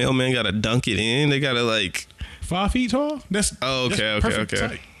 So your mailman gotta dunk it in? They gotta like 5 feet tall. That's Oh, that's okay. perfect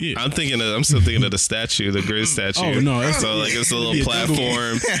height. Yeah. I'm still thinking of the statue, the Grizz statue. Oh, no, that's- so like it's a little Yeah,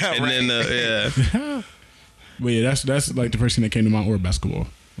 platform, and then yeah, But yeah, that's like the first thing that came to mind, or a basketball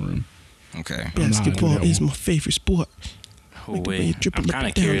room. Okay. I don't know how to do that one. my favorite sport. Oh, Like the way wait. you dribble I'm up kind of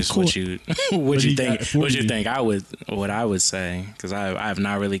and down the curious court. what you What you you think. got for What you me? think what I would say, because I have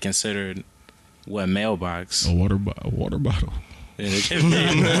not really considered what mailbox. A water bottle.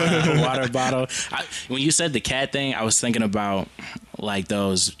 Water bottle. When you said the cat thing, I was thinking about like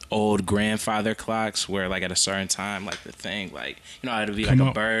those old grandfather clocks where like at a certain time, like the thing, like it'd be like Come a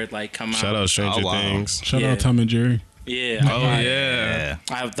out. bird like come Shout out. out Stranger Oh, wow. Things. Shout Yeah. out Tom and Jerry. Yeah. Oh yeah.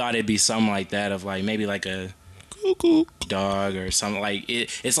 I thought it'd be something like that of like maybe like a Cuckoo. dog or something like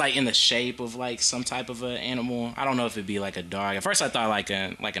it's like in the shape of like some type of an animal. I don't know if it'd be like a dog. At first I thought like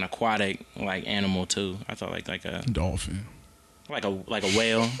an aquatic like animal too. I thought like a Dolphin. like a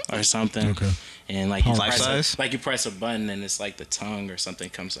whale or something. Okay. And like you Life size? like you press a button and it's like the tongue or something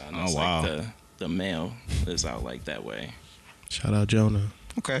comes out. And Oh, it's wow. like the male is out like that way. Shout out Jonah.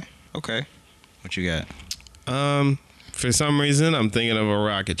 Okay. What you got? For some reason, I'm thinking of a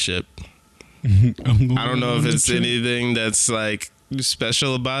rocket ship. I I don't know if it's anything that's like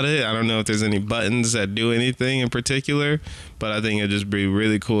special about it. I don't know if there's any buttons that do anything in particular, but I think it'd just be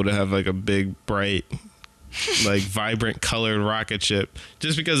really cool to have like a big, bright, like vibrant colored rocket ship.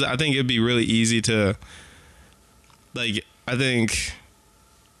 Just because I think it'd be really easy to, like, I think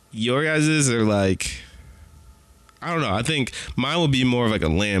your guys's are like, I don't know. I think mine would be more of like a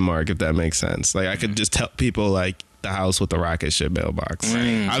landmark, if that makes sense. Like I could just tell people like the house with the rocket ship mailbox.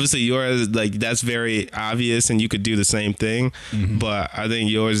 Obviously yours, like that's very obvious and you could do the same thing, but I think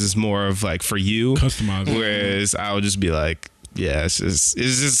yours is more of like for you, Customized. whereas I would just be like, yeah, it's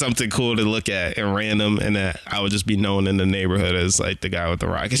just something cool to look at and random, and that I would just be known in the neighborhood as like the guy with the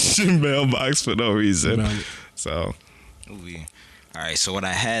rocket ship mailbox for no reason. Valid. So All right. So what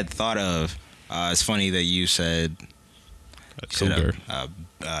I had thought of, it's funny that you said. cougar.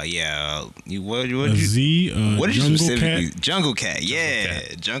 Yeah. What A did you? Z. What did you Jungle specifically? Cat. Jungle cat. Yeah.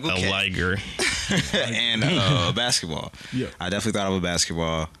 Jungle A cat. liger. And basketball. Yeah. I definitely thought of a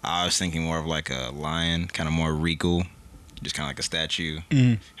basketball. I was thinking more of like a lion, kind of more regal, just kind of like a statue,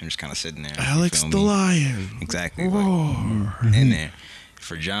 and just kind of sitting there. you Alex feel the me? Lion. Exactly. Like, Roar. in there.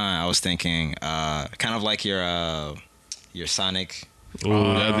 For John, I was thinking kind of like your Sonic. Ooh,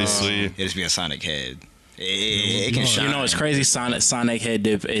 that'd be sweet. It just be a Sonic head. It can shine. It's crazy. Sonic head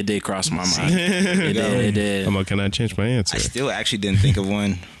did cross my mind. It did. Can I change my answer? I still actually didn't think of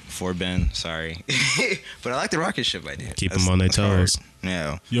one for Ben. Sorry, but I like the rocket ship idea. Keep them on their that's hard. toes.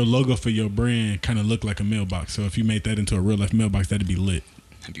 Yeah. Your logo for your brand kind of looked like a mailbox. So if you made that into a real life mailbox, that'd be lit.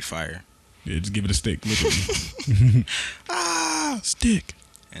 That'd be fire. Yeah, just give it a stick. Look at me. Stick.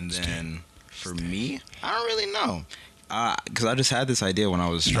 And then for me, I don't really know. Because I just had this idea when I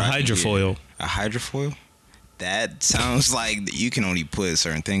was A driving here. hydrofoil. A hydrofoil? That sounds like you can only put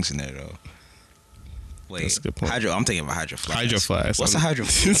certain things in there, though. Wait, That's a good point. I'm thinking of a hydro flask. Hydro flask. What's a hydro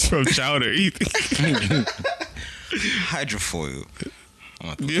foil? It's from Chowder. Hydrofoil.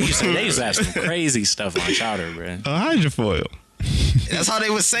 They used to have some crazy stuff on Chowder, bro. A hydrofoil. That's how they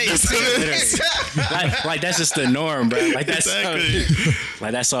would say it. Like that's just the norm, bro. Like that's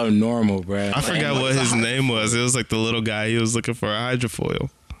Exactly. so normal, bro. I forgot what his name was. It was like the little guy. He was looking for a hydrofoil.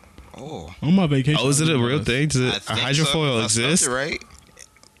 Oh. On my vacation. Oh, is it a real thing? Does I it, a think hydrofoil so. I spelled exist? it right.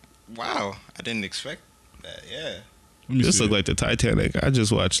 Wow. I didn't expect that. Yeah. Let me This see looked it. like the Titanic. I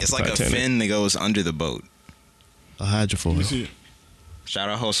just watched It's the like Titanic. a fin that goes under the boat. A Let me hydrofoil. see it. Shout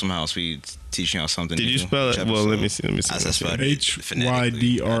out Wholesome House. We teaching y'all something. Did new you spell it? each Well, let episode. me see. I just spelled it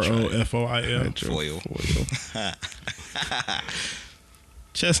HYDROFOIL. Foil.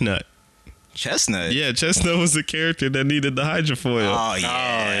 Chestnut. Chestnut. Yeah, Chestnut was the character that needed the hydrofoil. Oh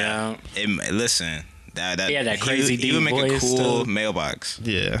yeah. Listen, that He had that crazy he would deep make a voice, cool too. mailbox.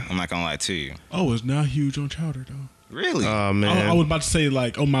 Yeah. I'm not gonna lie to you. Oh, it's not huge on Chowder though. Really? Oh man. I was about to say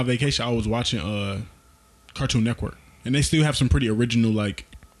like on my vacation I was watching Cartoon Network and they still have some pretty original like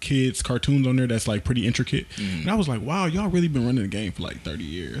kids cartoons on there that's like pretty intricate. And I was like, wow, y'all really been running the game for like 30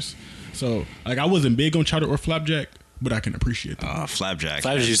 years. So like I wasn't big on Chowder or Flapjack, but I can appreciate that. Flapjack.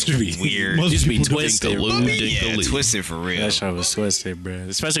 Flapjack used to be weird. Most Used to be people don't twisted. think the bro. Lou- Yeah, Dinkily. twisted for real. That show was twisted, bro.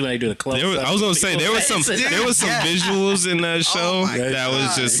 Especially when they do the close. I was gonna say there was some visuals in that show my that was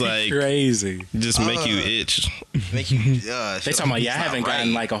God. just like crazy. just make you itch. Make you. They talking about, yeah, I haven't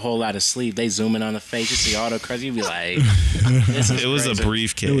gotten like a whole lot of sleep. They zooming on the face. You see all the crazy. You be like, this is It was a crazy.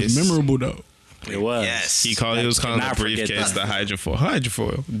 briefcase. It was memorable though. It was. Yes. He was calling the Cannot forget briefcase that. the hydrofoil.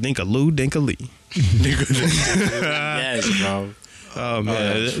 Hydrofoil. Dinkaloo, Dinkalee. Yes, bro. Oh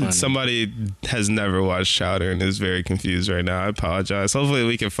man, that's funny. somebody has never watched Chowder and is very confused right now. I apologize. Hopefully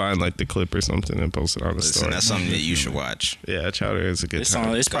we can find like the clip or something and post it on the Listen, story. that's something that you should watch. Yeah, Chowder is a good It's time.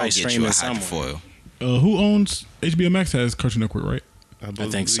 on. It's Go probably get you streaming a somewhere. hydrofoil. Who owns HBO Max has Cartoon Network, right? I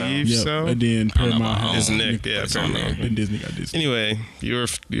think so. believe Yeah. so. And then Paramount about has It's Nick, yeah, It's on Paramount. there. And Disney got Disney. Anyway, you're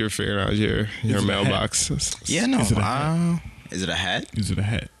figuring out your it a mailbox. Yeah, no. Is it a hat? Is it a hat? Is it a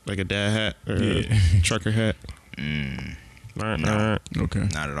hat? Like a dad hat or Yeah. a trucker hat. No. Okay,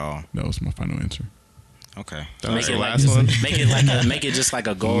 Not at all. that was my final answer. Okay. That Make was it the like last one. make it just like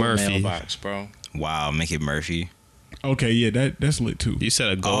a gold Murphy. mailbox, bro. Wow, make it Murphy. Okay, yeah, that's lit too. You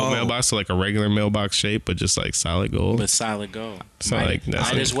said a gold mailbox, so like a regular mailbox shape, but just like solid gold. But solid gold. So might, like that's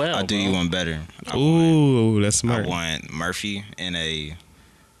might like- as well. I'll do bro. you one better. Ooh, that's I smart. want Murphy in a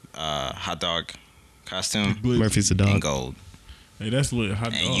hot dog costume Murphy's a in dog. gold, Hey, that's lit.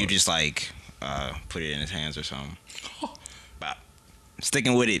 Hot and dog. you just like put it in his hands or something. But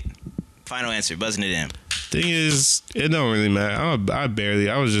sticking with it. Final answer, buzzing it in. Thing is, it don't really matter.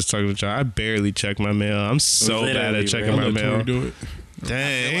 I was just talking to John. I barely check my mail. I'm so bad Literally, at checking bro. my I'll let Tori mail. do it.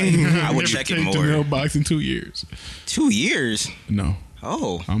 Dang. I would Never check it checked the more. mailbox in 2 years. 2 years. No,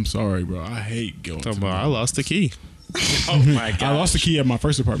 Oh, I'm sorry, bro. I hate going. Talking to the about, I mailbox. lost the key. Oh my god. I lost the key at my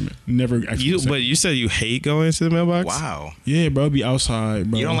first apartment. Never actually. But you said you hate going to the mailbox? wow. Yeah, bro. Be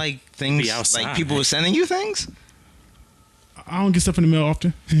outside, bro. You don't like things Be outside. like people sending you things, I don't get stuff in the mail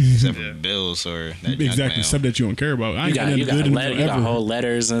often. except Yeah. for bills or that junk Exactly, mail. stuff that you don't care about. I You ain't got nothing you good got, in the letter, mail you got ever. whole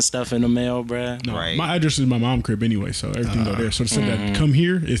letters and stuff in the mail, bruh. No, Right. my address is my mom's crib anyway, so everything go there. So the stuff that come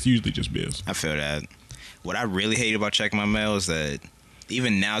here, it's usually just bills. I feel that. What I really hate about checking my mail is that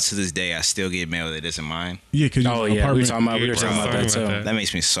even now to this day, I still get mail that isn't mine. Yeah, because Oh yeah, we were talking about that Talking too. about that. That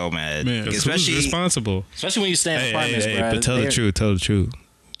makes me so mad. Man. 'Cause Who's Especially responsible? Especially when you stay in Hey, apartments, hey, bruh. but tell the They're- truth. Tell the truth.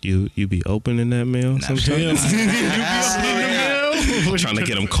 You be opening that mail sometimes? Trying to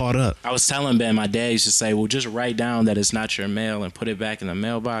get them caught up. I was telling Ben, my dad used to say, "Well, just write down that it's not your mail and put it back in the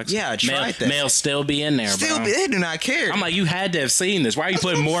mailbox." Yeah, I tried that. Mail still be in there, Still, bro. they do not care. I'm like, you had to have seen this. Why are you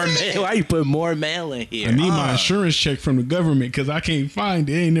putting more mail? Why are you putting more mail in here? I need my insurance check from the government because I can't find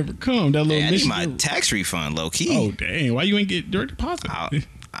it. It ain't never come. That little Hey, I need mission. my tax refund, low key. Oh dang! Why you ain't get direct deposit?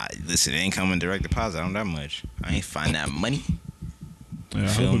 Listen, it ain't coming direct deposit. I don't that much. I ain't find that money. Yeah, I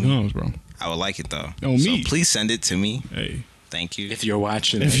Feel hope it me? comes, bro. I would like it though. On so me. please send it to me. Hey, Thank you. If you're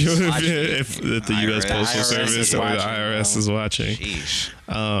watching, If, this. you, if the U.S. IRS Postal is Service or the watching, IRS bro. is watching, Sheesh.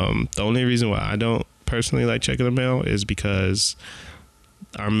 the only reason why I don't personally like checking the mail is because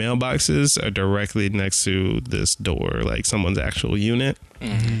our mailboxes are directly next to this door, like someone's actual unit.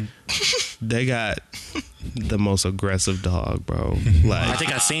 They got the most aggressive dog, bro. I Like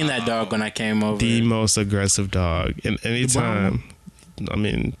think I seen that dog when I came over. the most aggressive dog. And anytime, I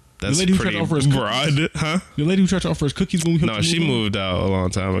mean, that's lady who tried pretty to offer us broad, huh? the lady who tried to offer us cookies when we hooked No, the she move in? moved out a long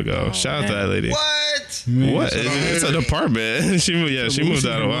time ago. Oh, Shout out to man. that lady. What? Man, What? that's It's an apartment. she moved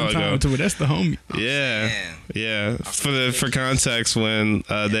out a while ago. That's the homie. Yeah, Man. yeah. For context, when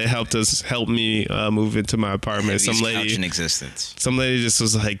they helped me move into my apartment, Heaviest couch some in existence. lady just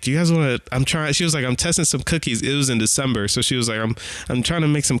was like, "Do you guys want to?" I'm trying. She was like, "I'm testing some cookies." It was in December, so she was like, "I'm trying to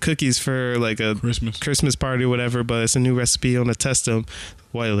make some cookies for like a Christmas party or whatever, but it's a new recipe. I want to test them."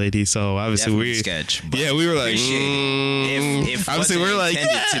 White lady, so obviously Definitely we sketch. but Yeah, we were like, appreciate it. If obviously wasn't we're like,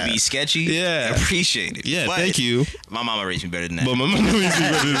 intended yeah. to be sketchy, Yeah. appreciate it. Yeah, But thank you. My mama raised me better than that. But my mom knows you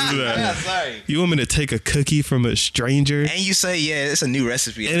better than that. sorry. You want me to take a cookie from a stranger? And you say, yeah, it's a new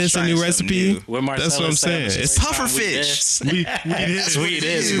recipe. And it's a new trying something recipe? new. Where Marcella That's what I'm saying. said, It's Puffer fish. That's what it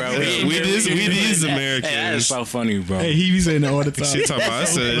is, bro. We these Americans. Hey, that is so funny, bro. Hey, he be saying that all the time. She talking about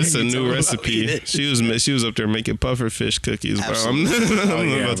it's a new recipe. She was up there making puffer fish cookies, bro. I'm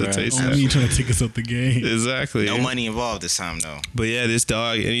Absolutely. about to bro. taste On that. me trying to take us up the game. Exactly. No money involved this time, though. But yeah, this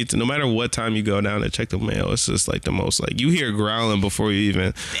dog, no matter what time you go down to check the mail, it's just like the most, like, you hear growling before you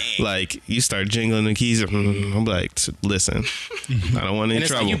even, like, you start jingling the keys. I'm like, listen, I don't want any and it's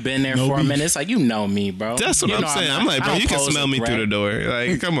trouble. like you've been there No for a beef. minute. It's like you know me, bro. That's what You I'm know saying. not- I'm like, I bro, don't you can pose smell a me through threat. the door.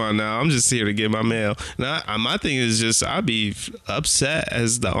 Like, come on now. I'm just here to get my mail. Now, my thing is just, I'd be upset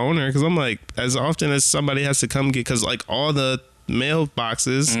as the owner because I'm like, as often as somebody has to come get, because like all the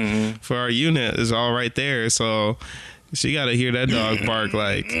mailboxes for our unit is all right there. So she got to hear that dog bark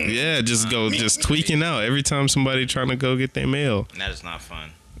like, yeah, just tweaking out every time somebody trying to go get their mail. And that is not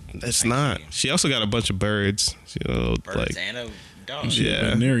fun. It's not. She also got a bunch of birds. Birds like, and a dog. yeah.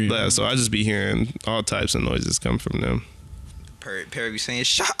 veterinarian. Yeah, so I just be hearing all types of noises come from them. Perry be saying,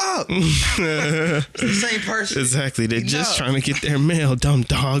 shut up. It's the same person. Exactly. They're just No. trying to get their mail, dumb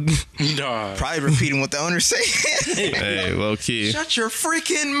dog. Dog. Probably repeating what the owner saying. Hey, low key. Shut your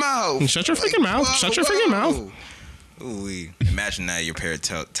freaking mouth. Shut your freaking mouth. Shut your freaking mouth. Ooh, imagine that your parrot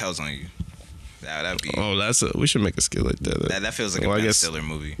tells on you. That'd be. Oh, we should make a skill like that. That feels like Well, a I Ben guess- Stiller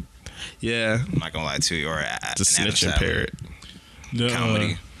movie. Yeah. I'm not gonna lie to you. Or The snitching parrot. The,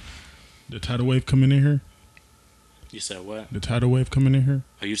 comedy. the tidal wave coming in here. You said what? The tidal wave coming in here.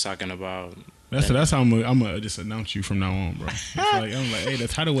 Are you talking about? That's how I'm gonna just announce you from now on, bro. It's like, I'm like, hey, the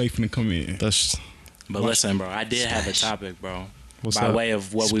tidal wave finna come in. That's But listen, bro, I did have a topic, bro. What's by up? way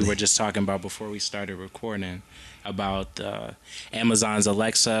of what we were just talking about before we started recording about Amazon's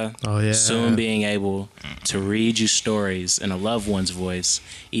Alexa Oh, yeah. soon being able to read you stories in a loved one's voice,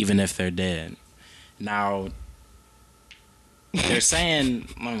 even if they're dead. Now, they're saying,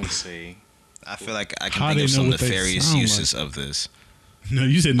 let me see. I feel like I How can think they of know some what they nefarious sound uses of this. No,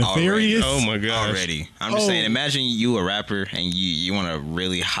 you said nefarious. Oh my gosh. Already. I'm just saying, imagine you a rapper and you want a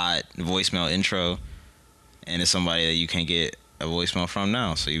really hot voicemail intro, and it's somebody that you can't get a voicemail from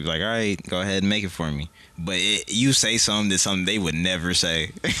now. So you're like, all right, go ahead and make it for me. But you say something they would never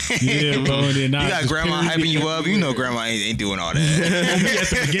say. Yeah, bro. And then You now got just grandma period hyping you up. You know grandma ain't doing all that. at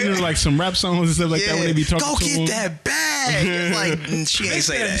the beginning of like some rap songs and stuff like that when they be talking go to get them. that bag. It's like, she ain't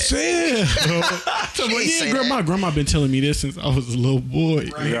say that. Yeah. So, She like, ain't yeah, say grandma been telling me this since I was a little boy.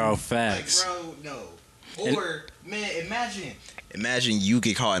 Yo, facts. Bro, no. Or, man, imagine you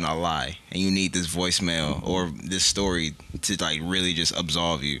get caught in a lie and you need this voicemail or this story to like really just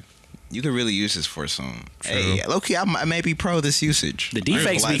absolve you. You could really use this for some. True. Hey, low-key, I may be pro this usage. The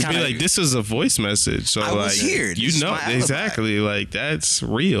deepfakes be Be kind like, this is a voice message. So I like, was here. This is you know my alibi. exactly. Like that's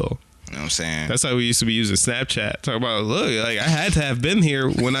real. You know what I'm saying? That's how we used to be using Snapchat. Talk about, look, like I had to have been here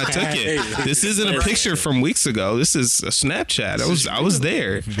when I took it. This isn't a picture from weeks ago. This is a Snapchat. I was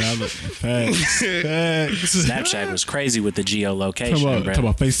there. Valid. Facts. Facts. Snapchat was crazy with the geolocation, bro. Talk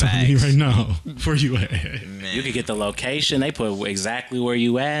about FaceTime me right now. Where you at? Man. You could get the location. They put exactly where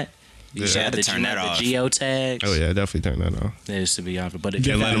you at. You Yeah, I had to turn that off. The geotags. Oh yeah, definitely turn that off. They used to be off. But if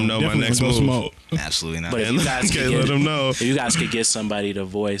Can't you let them know my Definitely next go move. smoke. Absolutely not. But if you guys could Can't let get, them know. if you guys could get somebody to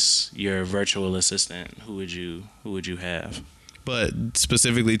voice your virtual assistant, who would you have? But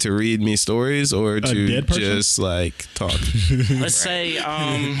specifically to read me stories or to dead person? just like talk. Let's say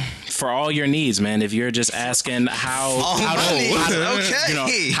for all your needs, man. If you're just asking how my needs, okay. you know,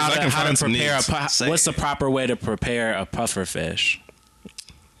 how I to, can how find to some prepare needs. what's the proper way to prepare a puffer fish?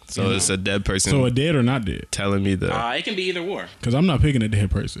 So it's a dead person So a dead or not dead? telling me the. It can be either or. Because I'm not picking a dead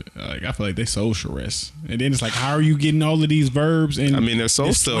person. Like I feel like they social rest. And then it's like, how are you getting all of these verbs? And I mean, their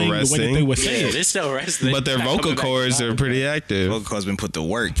soul's still displaying the way that resting. they would say Yeah, it. they're still resting. But their vocal cords are pretty active. Vocal cords been put to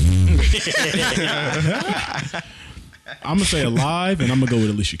work. I'm gonna say alive, and I'm gonna go with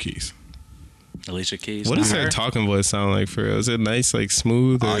Alicia Keys. Alicia Keys. What does not her her. talking voice sound like for real? Is it nice, like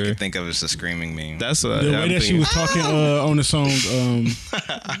smooth, All I or can think of is the screaming meme. that's what The way I'm that she thinking. was talking on the song,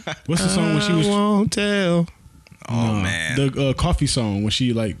 what's the song when she was? I won't tell. Oh man. The coffee song when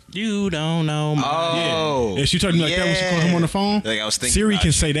she like, You don't know. Oh. and she talking like that when she called him on the phone. Like I was thinking. Siri about can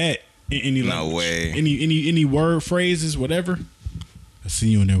you. say that in any No language. way. Any word, phrases, whatever. I see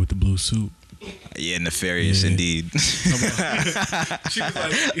you in there with the blue suit. Yeah, nefarious Yeah. indeed. She was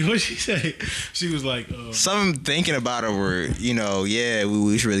like, what she say? She was like, Some thinking about her were, yeah,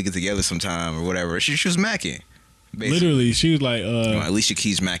 we should really get together sometime or whatever. She was macking. Basically. literally, she was like, Alicia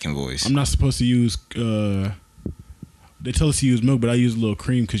Keys macking voice. I'm not supposed to use. They tell us to use milk, but I use a little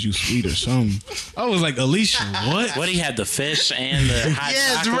cream because you sweet or something. I was like, Alicia, what? What he had the fish and the hot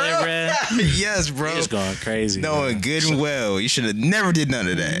chocolate bread. Yes, bro. He was going crazy. Knowing good and well, you should have never did none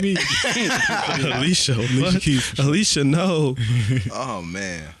of that. Me. Alicia, Alicia what? Keys. Alicia, no. Oh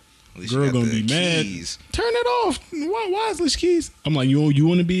man, Alicia Girl got gonna the be mad. keys. Turn it off. Why is Alicia Keys? I'm like, you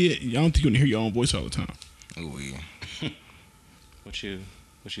want to be? I don't think you want to hear your own voice all the time. Ooh, What you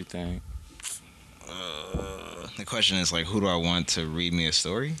think? the question is like, who do I want to read me a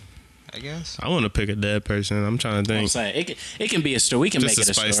story? I guess. I want to pick a dead person. I'm trying to I'm think. saying it can be a story. We can Just make to it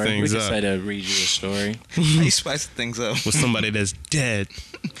a spice story. We things can up. say to read you a story. How you spice things up? With somebody that's dead.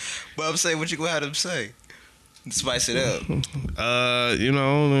 But I'm saying, what you gonna have them say? Spice it up. I'm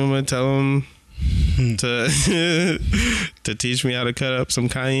gonna tell him to to teach me how to cut up some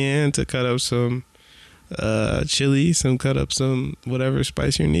cayenne, to cut up some chili, cut up some whatever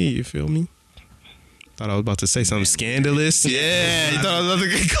spice you need. You feel me? Thought I was about to say something scandalous. Yeah, you thought I was about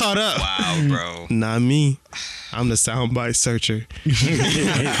to get caught up. Wow, bro. Not me. I'm the soundbite searcher.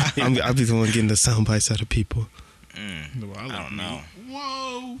 I'll be the one getting the soundbites out of people. I don't know.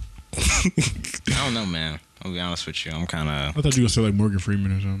 Whoa. I don't know, man. I'll be honest with you. I'm kind I of. thought you were gonna say like Morgan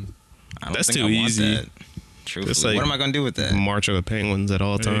Freeman or something. That's too easy. Truthfully, It's like what am I gonna do with that? March of the Penguins at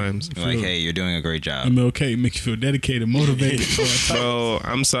all times. Be like, hey, you're doing a great job. MLK makes you feel dedicated, motivated. Bro,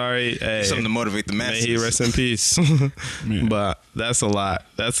 I'm sorry. Hey, Something to motivate the may masses. he rest in peace. Man. But that's a lot.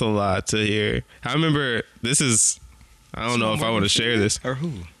 That's a lot to hear. I remember I don't know if I want to share this. Or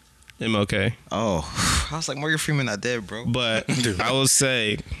who? MLK. Oh, I was like, Morgan Freeman not dead, bro. But I will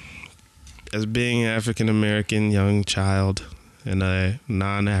say, as being an African American young child in a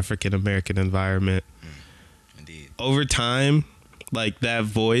non-African American environment, Indeed. over time, like that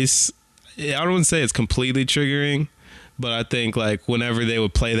voice, I don't want to say it's completely triggering, But I think like whenever they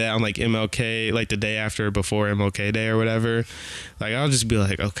would play that on like MLK, like the day after or before MLK Day or whatever, like I'll just be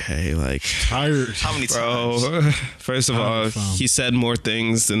like, okay, like Tired. How many bro. times? First of all, he said more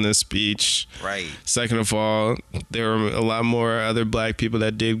things in this speech. Right. Second of all, there were a lot more other black people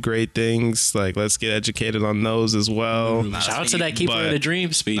that did great things. Like, let's get educated on those as well. Nah, Shout out to that Keeper of the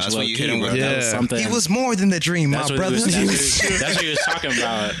Dream speech. That's what you low-key, hit him with. bro. That was Yeah. something. He was more than the dream, That's my what brother. That's what he was talking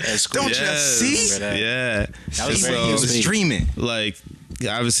about at school. Don't you see? Remember that? Yeah. That was He very So, good was speech. dreaming. like,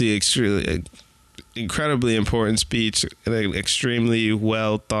 obviously, extremely, incredibly important speech, and an extremely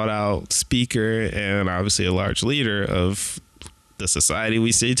well thought out speaker, and obviously a large leader of the society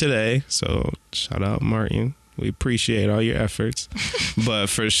we see today. So, shout out, Martin. We appreciate all your efforts. But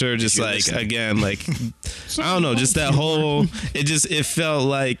for sure, just you're like, listening. again, like, I don't know, just that whole, it felt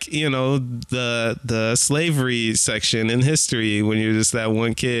like, you know, the slavery section in history when you're just that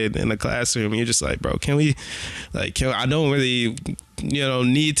one kid in the classroom. You're just like, bro, I don't really, you know,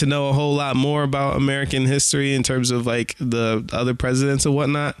 need to know a whole lot more about American history in terms of like the other presidents and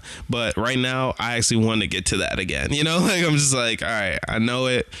whatnot. But right now, I actually want to get to that again. You know, like I'm just like, all right, I know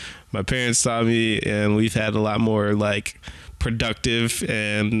it. My parents taught me, and we've had a lot more like productive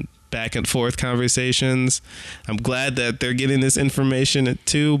and back and forth conversations. I'm glad that they're getting this information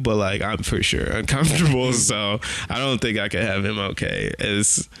too, but like I'm for sure uncomfortable. So I don't think I could have MLK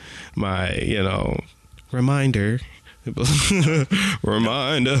as my, you know, reminder.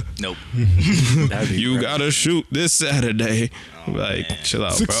 Reminder. Nope. That'd be You great. gotta shoot this Saturday. Oh, like, man. chill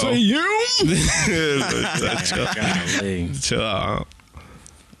out, 6 bro. a.m. Golly. Chill out.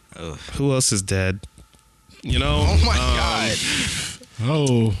 Ugh. Who else is dead? You know? Oh my God.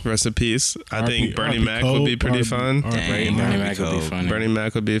 Oh, Rest in peace. I think Bernie RP Mac would be pretty fun. Dang, Bernie Bernie Mac would be Mac. funny. Bernie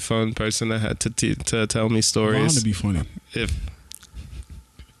Mac would be a fun person that had to tell me Vaughn stories. to be funny. If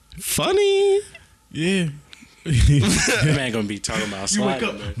funny, Yeah. That man gonna be talking about You wake sliding.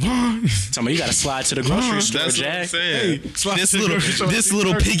 up, man. Vaughn. Tell me you gotta slide to the grocery store, that's what I'm Jack. saying. slide This to the little grocery store. this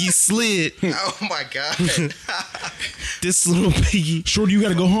little piggy slid. Oh my God. This little piggy. Shorty, you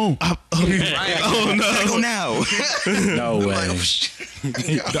gotta go home. Right. Oh Gotta go no. now. No way. Like, oh, shit.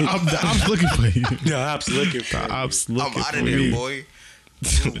 The op's looking for you. No, I'm looking for The ops I'm looking out for of me. there, boy.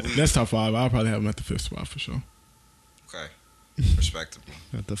 That's top 5. I'll probably have him at the 5th spot for sure. Okay. Respectable.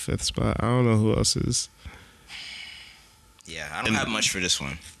 At the 5th spot. I don't know who else is. Yeah, I don't have much for this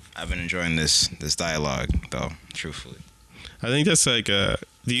one. I've been enjoying this dialogue, though, truthfully. I think that's like do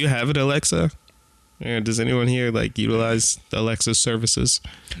you have it, Alexa? Or does anyone here like utilize Alexa services?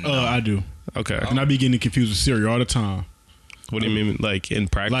 I do. Okay. And I be getting confused with Siri all the time. What do you mean, like in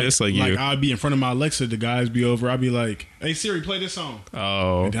practice? Like, you? I'll be in front of my Alexa, the guys be over. I'll be like, "Hey Siri, play this song."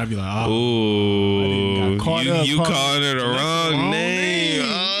 Oh. And I'll be like, "Oh, Ooh. got caught up, You caught calling it a Alexa, wrong wrong name. name.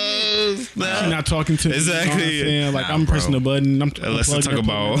 Oh, she's snap. not talking to me." Exactly. You know what I'm saying? Like Nah, I'm pressing bro. the button. I'm Let's unplugging talk her,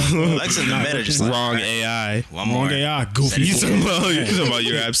 about plugging her. Alexa in the meta just like, wrong right. AI. One Wrong more. AI, goofy. You talking about,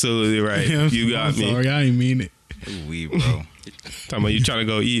 you're absolutely right. You got I'm me. Sorry, I ain't mean it. Ooh, wee, bro. Talking about you trying to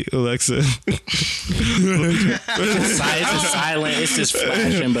go eat, Alexa. It's silent. It's just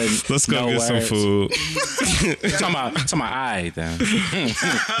flashing, but Let's go no get some words. food. Talking about eye then.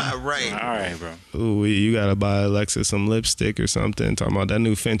 Right. All right, bro. Ooh, you gotta buy Alexa some lipstick or something. Talking about that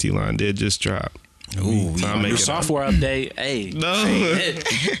new Fenty line did just drop. Ooh, I'll wee. make New it. software update. Hey. No.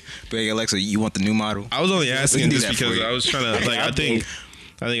 Big Alexa, you want the new model? I was only We asking can do just that for because you. I was trying to like I think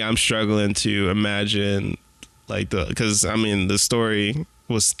I'm struggling to imagine like because I mean the story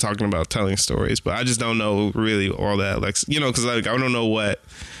was talking about telling stories, but I just don't know really all that like because like I don't know what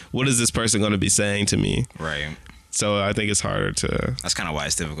is this person going to be saying to me. Right. So I think it's harder to That's kind of why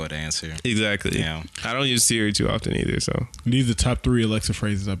it's difficult to answer. exactly. Yeah. I don't use Siri too often either. So These are the top 3 Alexa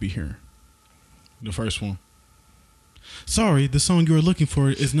phrases I be hearing. The first one. Sorry, the song you are looking for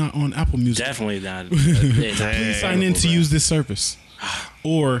is not on Apple Music. Definitely not. Please sign in to use this service.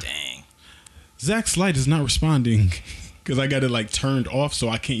 Or Dang. Zach's light is not responding because I got it like turned off, so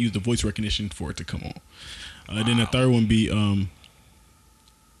I can't use the voice recognition for it to come on. Then the third one be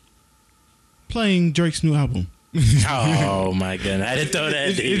playing Drake's new album. Oh my goodness! I didn't throw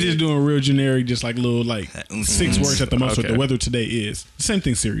that. It's just doing real generic, just like little like That 6 words at the most. What Okay. the weather today is. The same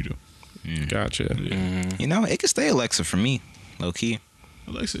thing Siri do. gotcha. You know, it could stay Alexa for me, low key.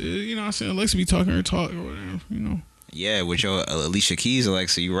 Alexa, I said Alexa be talking her talk or whatever. Yeah, with your Alicia Keys,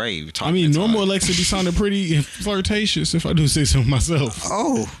 Alexa, you're right. I mean, normal Alexa be sounding pretty flirtatious if I do say so myself.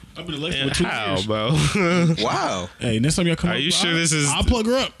 Oh, I've been elected for 2 How, years. bro? Wow. Hey, next time y'all come Are up, you sure this is- I'll plug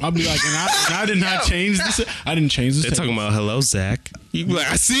her up. I'll be like, and I did not change this. I didn't change this. They're talking about hello, Zach. You be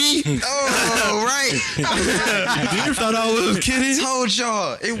like, I see. Oh, right. You thought I was kidding. I told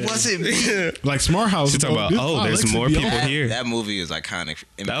y'all it wasn't me. like Smart House. She's talking bro. about, oh, there's Alexis more be people on. here. That movie is iconic.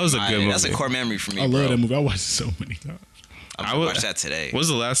 That was a good That's a movie. core memory for me, I bro. love that movie. I watched it so many times. I'm I gonna would- watch that today. When was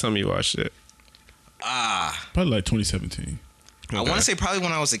the last time you watched it? Probably like 2017. I want to say probably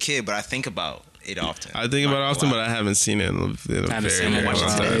when I was a kid, but I think about it often. I think about it often, but I haven't seen it in a I very, haven't seen it very much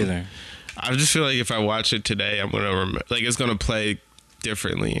long today time. either. I just feel like if I watch it today, I'm gonna remember. Like it's gonna play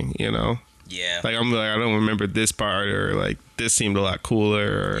differently, you know. Yeah. Like I'm like I don't remember this part or like this seemed a lot cooler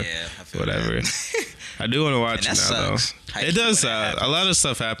or Yeah, I feel whatever. that. I do want to watch And it that now sucks. though. How It you does. when that A lot of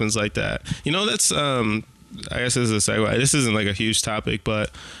stuff happens like that. You know, that's I guess this is a segue. This isn't like a huge topic, but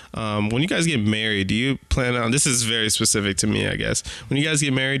when you guys get married, do you plan on? This is very specific to me, I guess. When you guys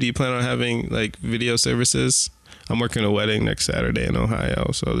get married, do you plan on having like video services? I'm working a wedding next Saturday in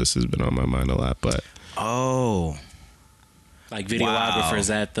Ohio, so this has been on my mind a lot. But Oh. Like videographers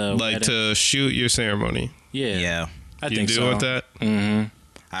at the like wedding. to shoot your ceremony, Yeah. Yeah. I you think do so. with that? Mm-hmm.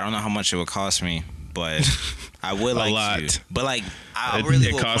 I don't know how much it would cost me, but I would like lot. to. But like, I really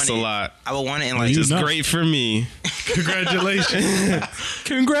It would costs a want it. lot. I would want it in like It's not- great for me. Congratulations.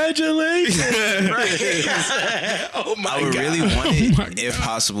 Congratulations. Oh my I would really want it, if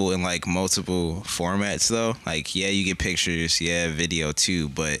possible, in like multiple formats though. Like, yeah, you get pictures, yeah, video too,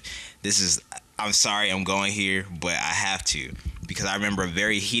 but this is, I'm sorry I'm going here, but I have to, because I remember a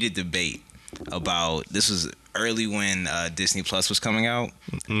very heated debate about, this was early when Disney Plus was coming out.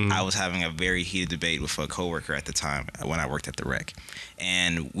 I was having a very heated debate with a coworker at the time when I worked at the Rec,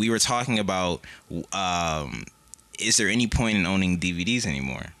 and we were talking about is there any point in owning DVDs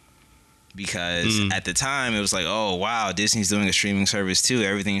anymore? Because at the time it was like, oh wow, Disney's doing a streaming service too.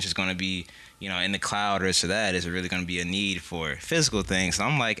 Everything's just going to be, you know, in the cloud or this or that. Is there really going to be a need for physical things? And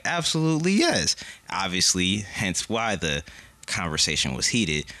I'm like, absolutely yes. Obviously, hence why the conversation was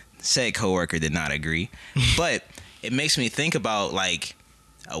heated. Said coworker did not agree, but it makes me think about like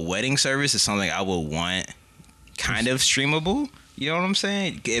a wedding service is something I would want kind of streamable. You know what I'm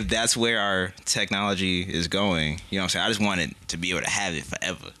saying? If that's where our technology is going, you know what I'm saying? I just want it to be able to have it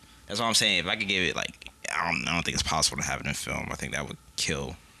forever. That's what I'm saying. If I could give it like, I don't think it's possible to have it in film. I think that would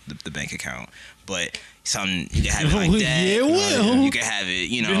kill the bank account. But something you can have it like that. Yeah, it will. You can have it,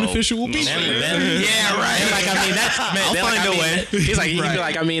 you know. Beneficial will be. Yeah, right. Like, I mean, I'll find a way. He's like, he'd be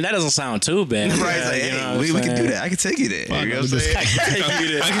like, I mean, that doesn't sound too bad. Right, it's like, You know hey, what we I'm can do saying? that. I can take you there. You know what I'm saying? I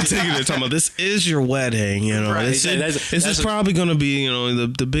can take you there. Talking about this is your wedding. You know, Right. this is probably going to be, you know,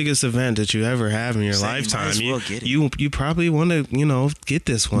 the biggest event that you ever have in your So you might lifetime. as well get it. You probably want to, you know, get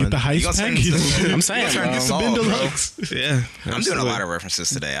this one. Get the You heist gonna turn package. this into- I'm saying, you gonna turn bro. this Get the all, Ben bro. Deluxe. Yeah, I'm doing a lot of references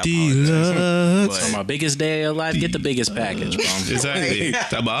today. I apologize. Deluxe. On my biggest day of life, get the biggest package, bro. Exactly.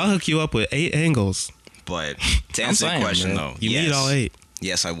 But I'll hook you up with 8 angles. But to I'm answer the saying, question, man. though, You yes. need all 8.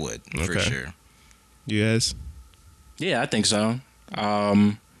 Yes, I would, for Okay. sure. You guys? Yeah, I think so.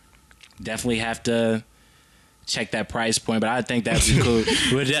 Definitely have to check that price point, but I think that'd be cool.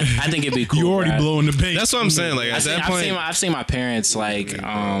 I think it'd be cool. You already right? blowing the bank. That's what I'm saying. Like at that point, I've seen my parents like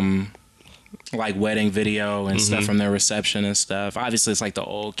wedding video and stuff from their reception and stuff. Obviously, it's like the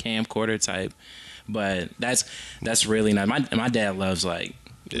old camcorder type, but that's really nice. My dad loves like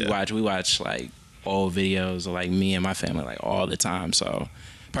we watch like old videos of like me and my family like all the time. So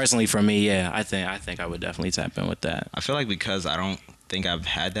personally, for me, yeah, I think I would definitely tap in with that. I feel like because I don't think I've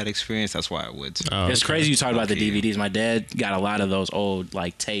had that experience, that's why I would. It's crazy you talk about the Okay. DVDs. My dad got a lot of those old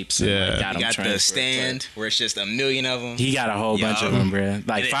like tapes. And, Yeah. like, got You them got the transferred. stand where it's just a million of them. He got a whole bunch of them, bro.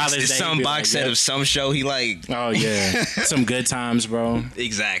 Like Father's it's Day. some he'd be box like, set yeah. of some show he like. Oh yeah, some good times, bro.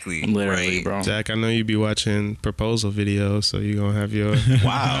 Exactly. Literally, right. bro. Zach, I know you be watching proposal videos, so you're gonna have your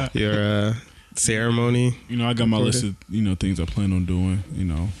Wow. your ceremony. You know, I got my list of things I plan on doing. You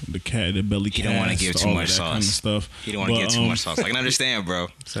know, the belly cast. You don't wanna give too all much of that kind of sauce. stuff. You don't want to But, get too much sauce. I can understand, bro.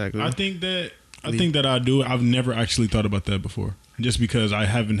 Exactly. I think that I do it. I've never actually thought about that before, just because I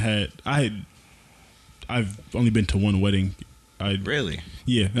haven't had. I've only been to one wedding. Really?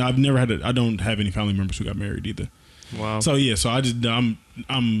 Yeah, I've never had. I don't have any family members who got married either. Wow. So yeah, so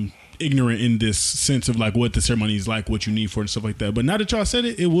I'm ignorant in this sense of like what the ceremony is like, what you need for it and stuff like that. But now that y'all said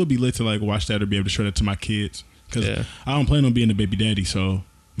it, it would be lit to like watch that or be able to show that to my kids, because I don't plan on being the baby daddy, so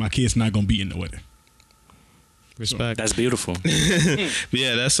my kid's not gonna be in the wedding. Respect. That's beautiful.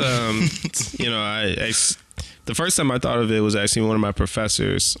 Yeah, that's you know, I the first time I thought of it was actually one of my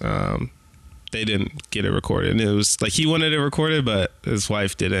professors they didn't get it recorded. And it was like he wanted it recorded, but his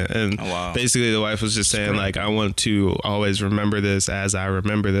wife didn't. And basically the wife was just saying like, I want to always remember this as I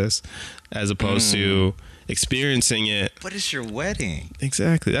remember this, as opposed to experiencing it. But it's your wedding.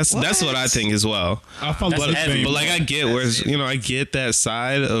 Exactly. That's what I think as well. I follow But like I get where I get that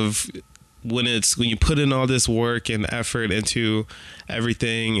side of when you put in all this work and effort into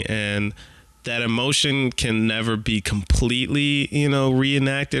everything, and that emotion can never be completely,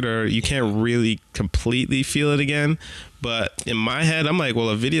 reenacted, or you can't really completely feel it again. But in my head, I'm like, well,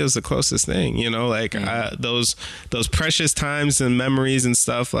 a video is the closest thing, like those precious times and memories and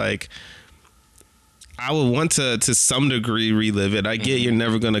stuff. Like, I would want to some degree relive it. I get you're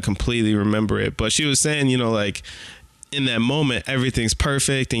never going to completely remember it, but she was saying, like, in that moment, everything's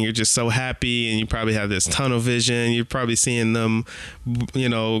perfect and you're just so happy, and you probably have this tunnel vision. You're probably seeing them,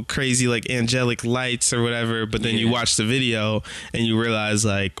 crazy like angelic lights or whatever. But then you watch the video and you realize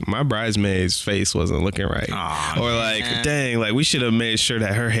like my bridesmaid's face wasn't looking right. Or like, dang, like we should have made sure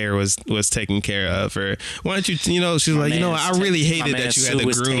that her hair was taken care of. Or why don't you, she's like, I really hated that you had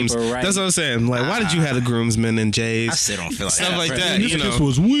the grooms. Right. That's what I'm saying. Like, why did you have the groomsmen and Jays? I still don't feel like stuff like that. This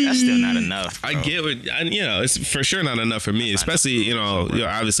was weird. That's still not enough, bro. I get what, it's for sure not enough for me, especially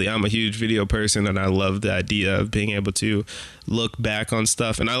obviously I'm a huge video person, and I love the idea of being able to look back on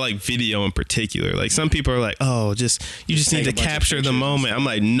stuff, and I like video in particular. Like some people are like, oh, you just need to capture the moment. I'm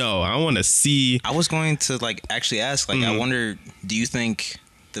like, no, I want to see. I was going to like actually ask, like, I wonder, do you think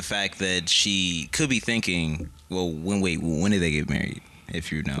the fact that she could be thinking, well, when did they get married?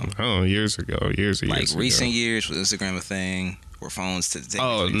 If you know, years ago, years recent years, was Instagram a thing? Or phones to take?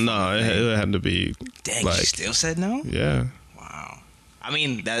 Oh no, it had to be. Dang, like, you still said no? Yeah. Wow. I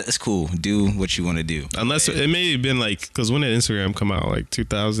mean, that's cool. Do what you want to do. Unless it may have been like, because when did Instagram come out? Like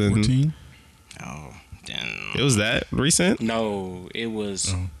 2014. Oh, damn. It was that recent? No, it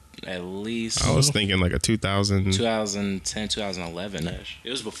was at least. I was thinking like a 2010, 2011-ish. It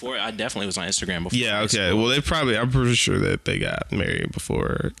was before. I definitely was on Instagram before. Yeah. Okay. Well, I'm pretty sure that they got married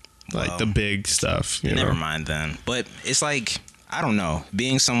before. Like the big stuff. Never mind then. But it's like, I don't know,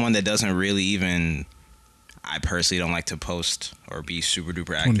 being someone that doesn't really even, I personally don't like to post or be super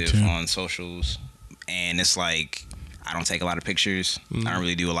duper active on socials, and it's like I don't take a lot of pictures. I don't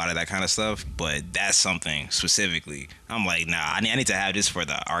really do a lot of that kind of stuff, but that's something specifically I'm like, nah, I need to have this for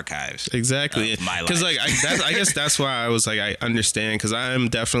the archives. Exactly. Because like I guess that's why I was like, I understand, because I'm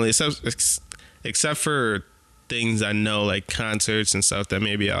definitely, except for things I know, like concerts and stuff that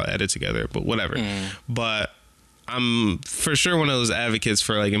maybe I'll edit together, but whatever. But I'm for sure one of those advocates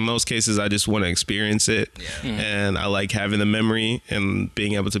for, like, in most cases I just want to experience it. And I like having the memory and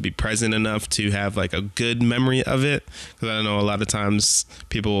being able to be present enough to have like a good memory of it, because I know a lot of times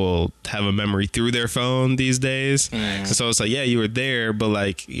people will have a memory through their phone these days. And so it's like, yeah, you were there, but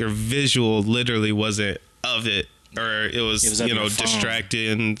like your visual literally wasn't of it, or it was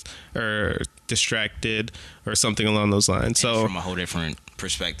distracted or something along those lines. And so from a whole different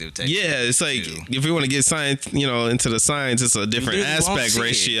perspective. It's like if we want to get science, into the science, it's a different aspect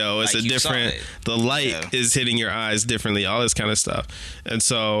ratio. It's like a different. The light is hitting your eyes differently. All this kind of stuff. And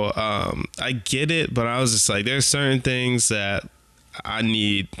so I get it, but I was just like, there's certain things that I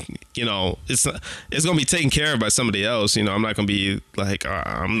need. It's gonna be taken care of by somebody else. I'm not gonna be like,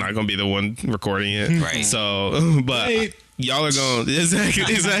 I'm not gonna be the one recording it. Right. So, but. Wait. Y'all are going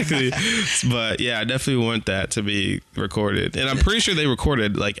exactly. But yeah, I definitely want that to be recorded, and I'm pretty sure they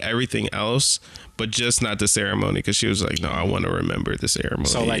recorded like everything else, but just not the ceremony, because she was like, no, I want to remember the ceremony.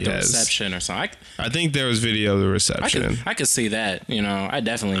 So like the reception or something. I think there was video of the reception. I could see that. I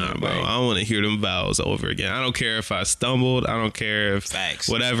definitely. Bro, I don't want to hear them vows over again. I don't care if I stumbled. I don't care if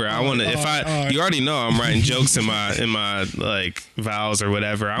whatever. I want to. You already know I'm writing jokes in my like vows or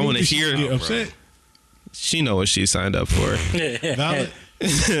whatever. I want to hear. Get upset. She know what she signed up for. She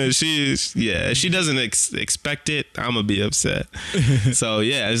doesn't expect it, I'm gonna be upset. So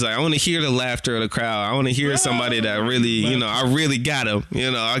yeah, it's like I want to hear the laughter of the crowd. I want to hear somebody that really, I really got them.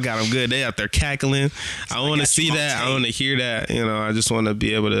 I got them good. They out there cackling. I want to see that. I want to hear that. I just want to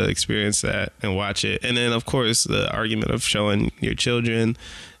be able to experience that and watch it. And then of course the argument of showing your children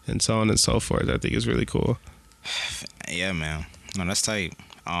and so on and so forth, I think is really cool. Yeah, man. No, that's tight.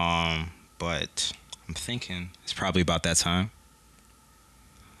 But I'm thinking it's probably about that time.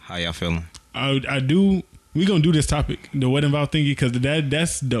 How y'all feeling? I do. We gonna do this topic, the wedding vow thingy, because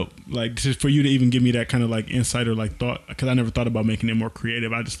that's dope. Like, just for you to even give me that kind of like insight or like thought, because I never thought about making it more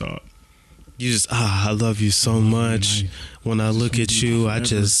creative. I just thought, I love you so much. When I look at you, I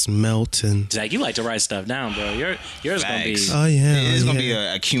just melt. And Zach, you like to write stuff down, bro. Yours gonna be. Oh yeah, it's gonna be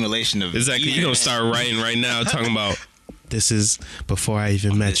an accumulation of. Exactly. You gonna start writing right now, talking about. This is before I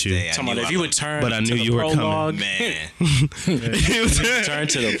even met you. Talking about if you would turn But I knew to the you were coming. prologue, Man, turn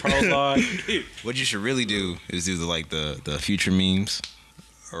to the prologue. what you should really do is do the future memes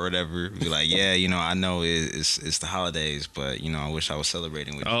or whatever. Be like, yeah, you know, I know it's the holidays, but you know, I wish I was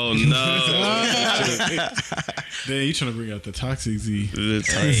celebrating with you. Oh no! Then you trying to bring out the toxic Z.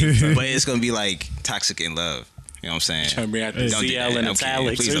 Hey, but it's gonna be like toxic in love. You know what I'm saying? Trying to bring out the Don't do ZL that. and I'm kidding.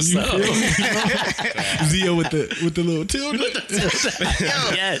 italics Please or don't. something. Zio with the little tilde.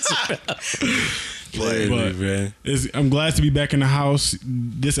 Yes. But I'm glad to be back in the house.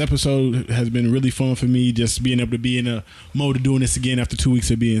 This episode has been really fun for me, just being able to be in a mode of doing this again after 2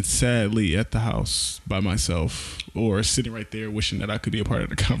 weeks of being sadly at the house by myself or sitting right there wishing that I could be a part of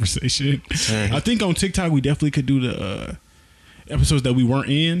the conversation. I think on TikTok we definitely could do the episodes that we weren't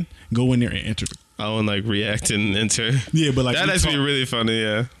in, go in there and enter. Oh, and like react and enter. Yeah, but like That'd actually be really funny.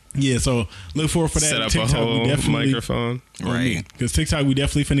 Yeah. Yeah, so look forward for that. Set up TikTok, a whole we definitely, microphone. Right. Because TikTok, we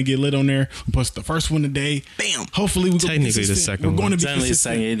definitely finna get lit on there. We post the first one today. Bam. Hopefully, we go Technically the second We're going one. to be Definitely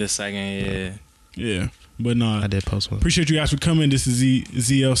consistent. the second, yeah. Yeah, but nah. I did post one. Appreciate you guys for coming. This is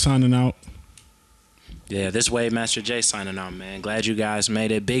ZL signing out. Yeah, this Wave Master J signing out, man. Glad you guys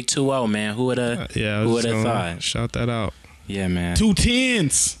made it. Big 2-0, man. Who would have Yeah, who would have thought? Shout that out. Yeah, man. 2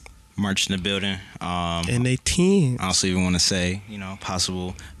 10s. Merch in the building. And they team. I also even want to say, you know,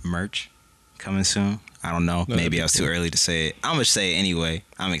 possible merch coming soon. I don't know. No, Maybe I that'd was be too cool. early to say it. I'm going to say it anyway.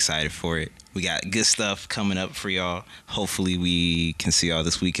 I'm excited for it. We got good stuff coming up for y'all. Hopefully we can see y'all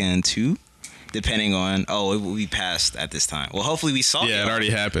this weekend too. Depending on, it will be past at this time. Well, hopefully we saw Yeah, y'all it already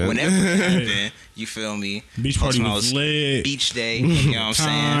happened. Whenever it happened, you feel me? Beach party When I was lit. Beach day, you know what I'm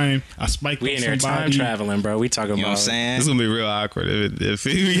saying? Time. I spiked We up in there somebody. time traveling, bro. We talking You know what I'm about saying? This is gonna be real awkward if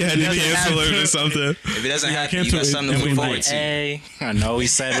we had to cancel it or something. If it doesn't happen, you cancel got it. something to It's look gonna be forward to. Hey, I know we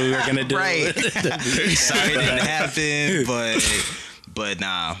said we were gonna do Right. it. Sorry it didn't happen, but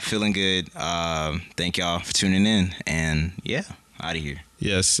nah, feeling good. Thank y'all for tuning in, and yeah, out of here.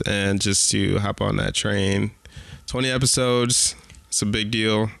 Yes, and just to hop on that train, 20 episodes. It's a big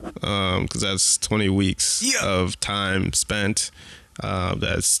deal because that's 20 weeks Yeah. of time spent.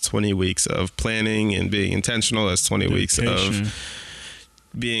 That's 20 weeks of planning and being intentional. That's 20 weeks Dedication. of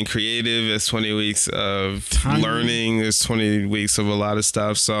being creative. It's 20 weeks of Timing. learning. It's 20 weeks of a lot of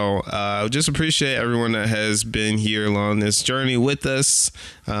stuff. So just appreciate everyone that has been here along this journey with us,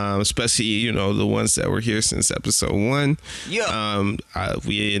 especially, you know, the ones that were here since episode 1. Yeah.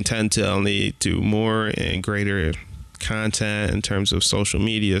 We intend to only do more and greater content in terms of social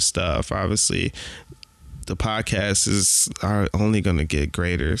media stuff. Obviously, the podcast are only going to get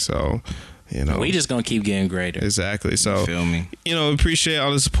greater. So, you know, We just gonna keep getting greater. exactly. So, You feel me? you know, appreciate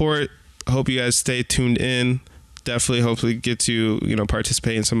all the support. I hope you guys stay tuned in. Definitely, hopefully, get to, you know,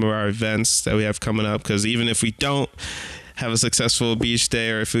 participate in some of our events that we have coming up. Because even if we don't have a successful beach day,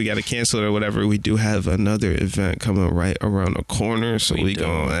 or if we got to cancel it or whatever, we do have another event coming right around the corner. So we do.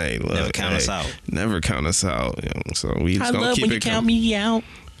 going, hey, look, Never count us out. Never count us out. You know, so we just gonna keep it coming. me out.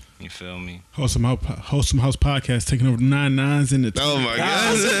 You feel me? Wholesome House Podcast taking over the 9-9s in the Oh my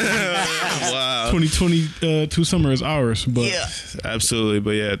god! Wow. 2022 summer is ours. But Absolutely,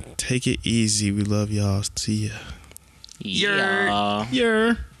 but yeah, take it easy. We love y'all. See ya. Yeah.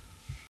 yeah.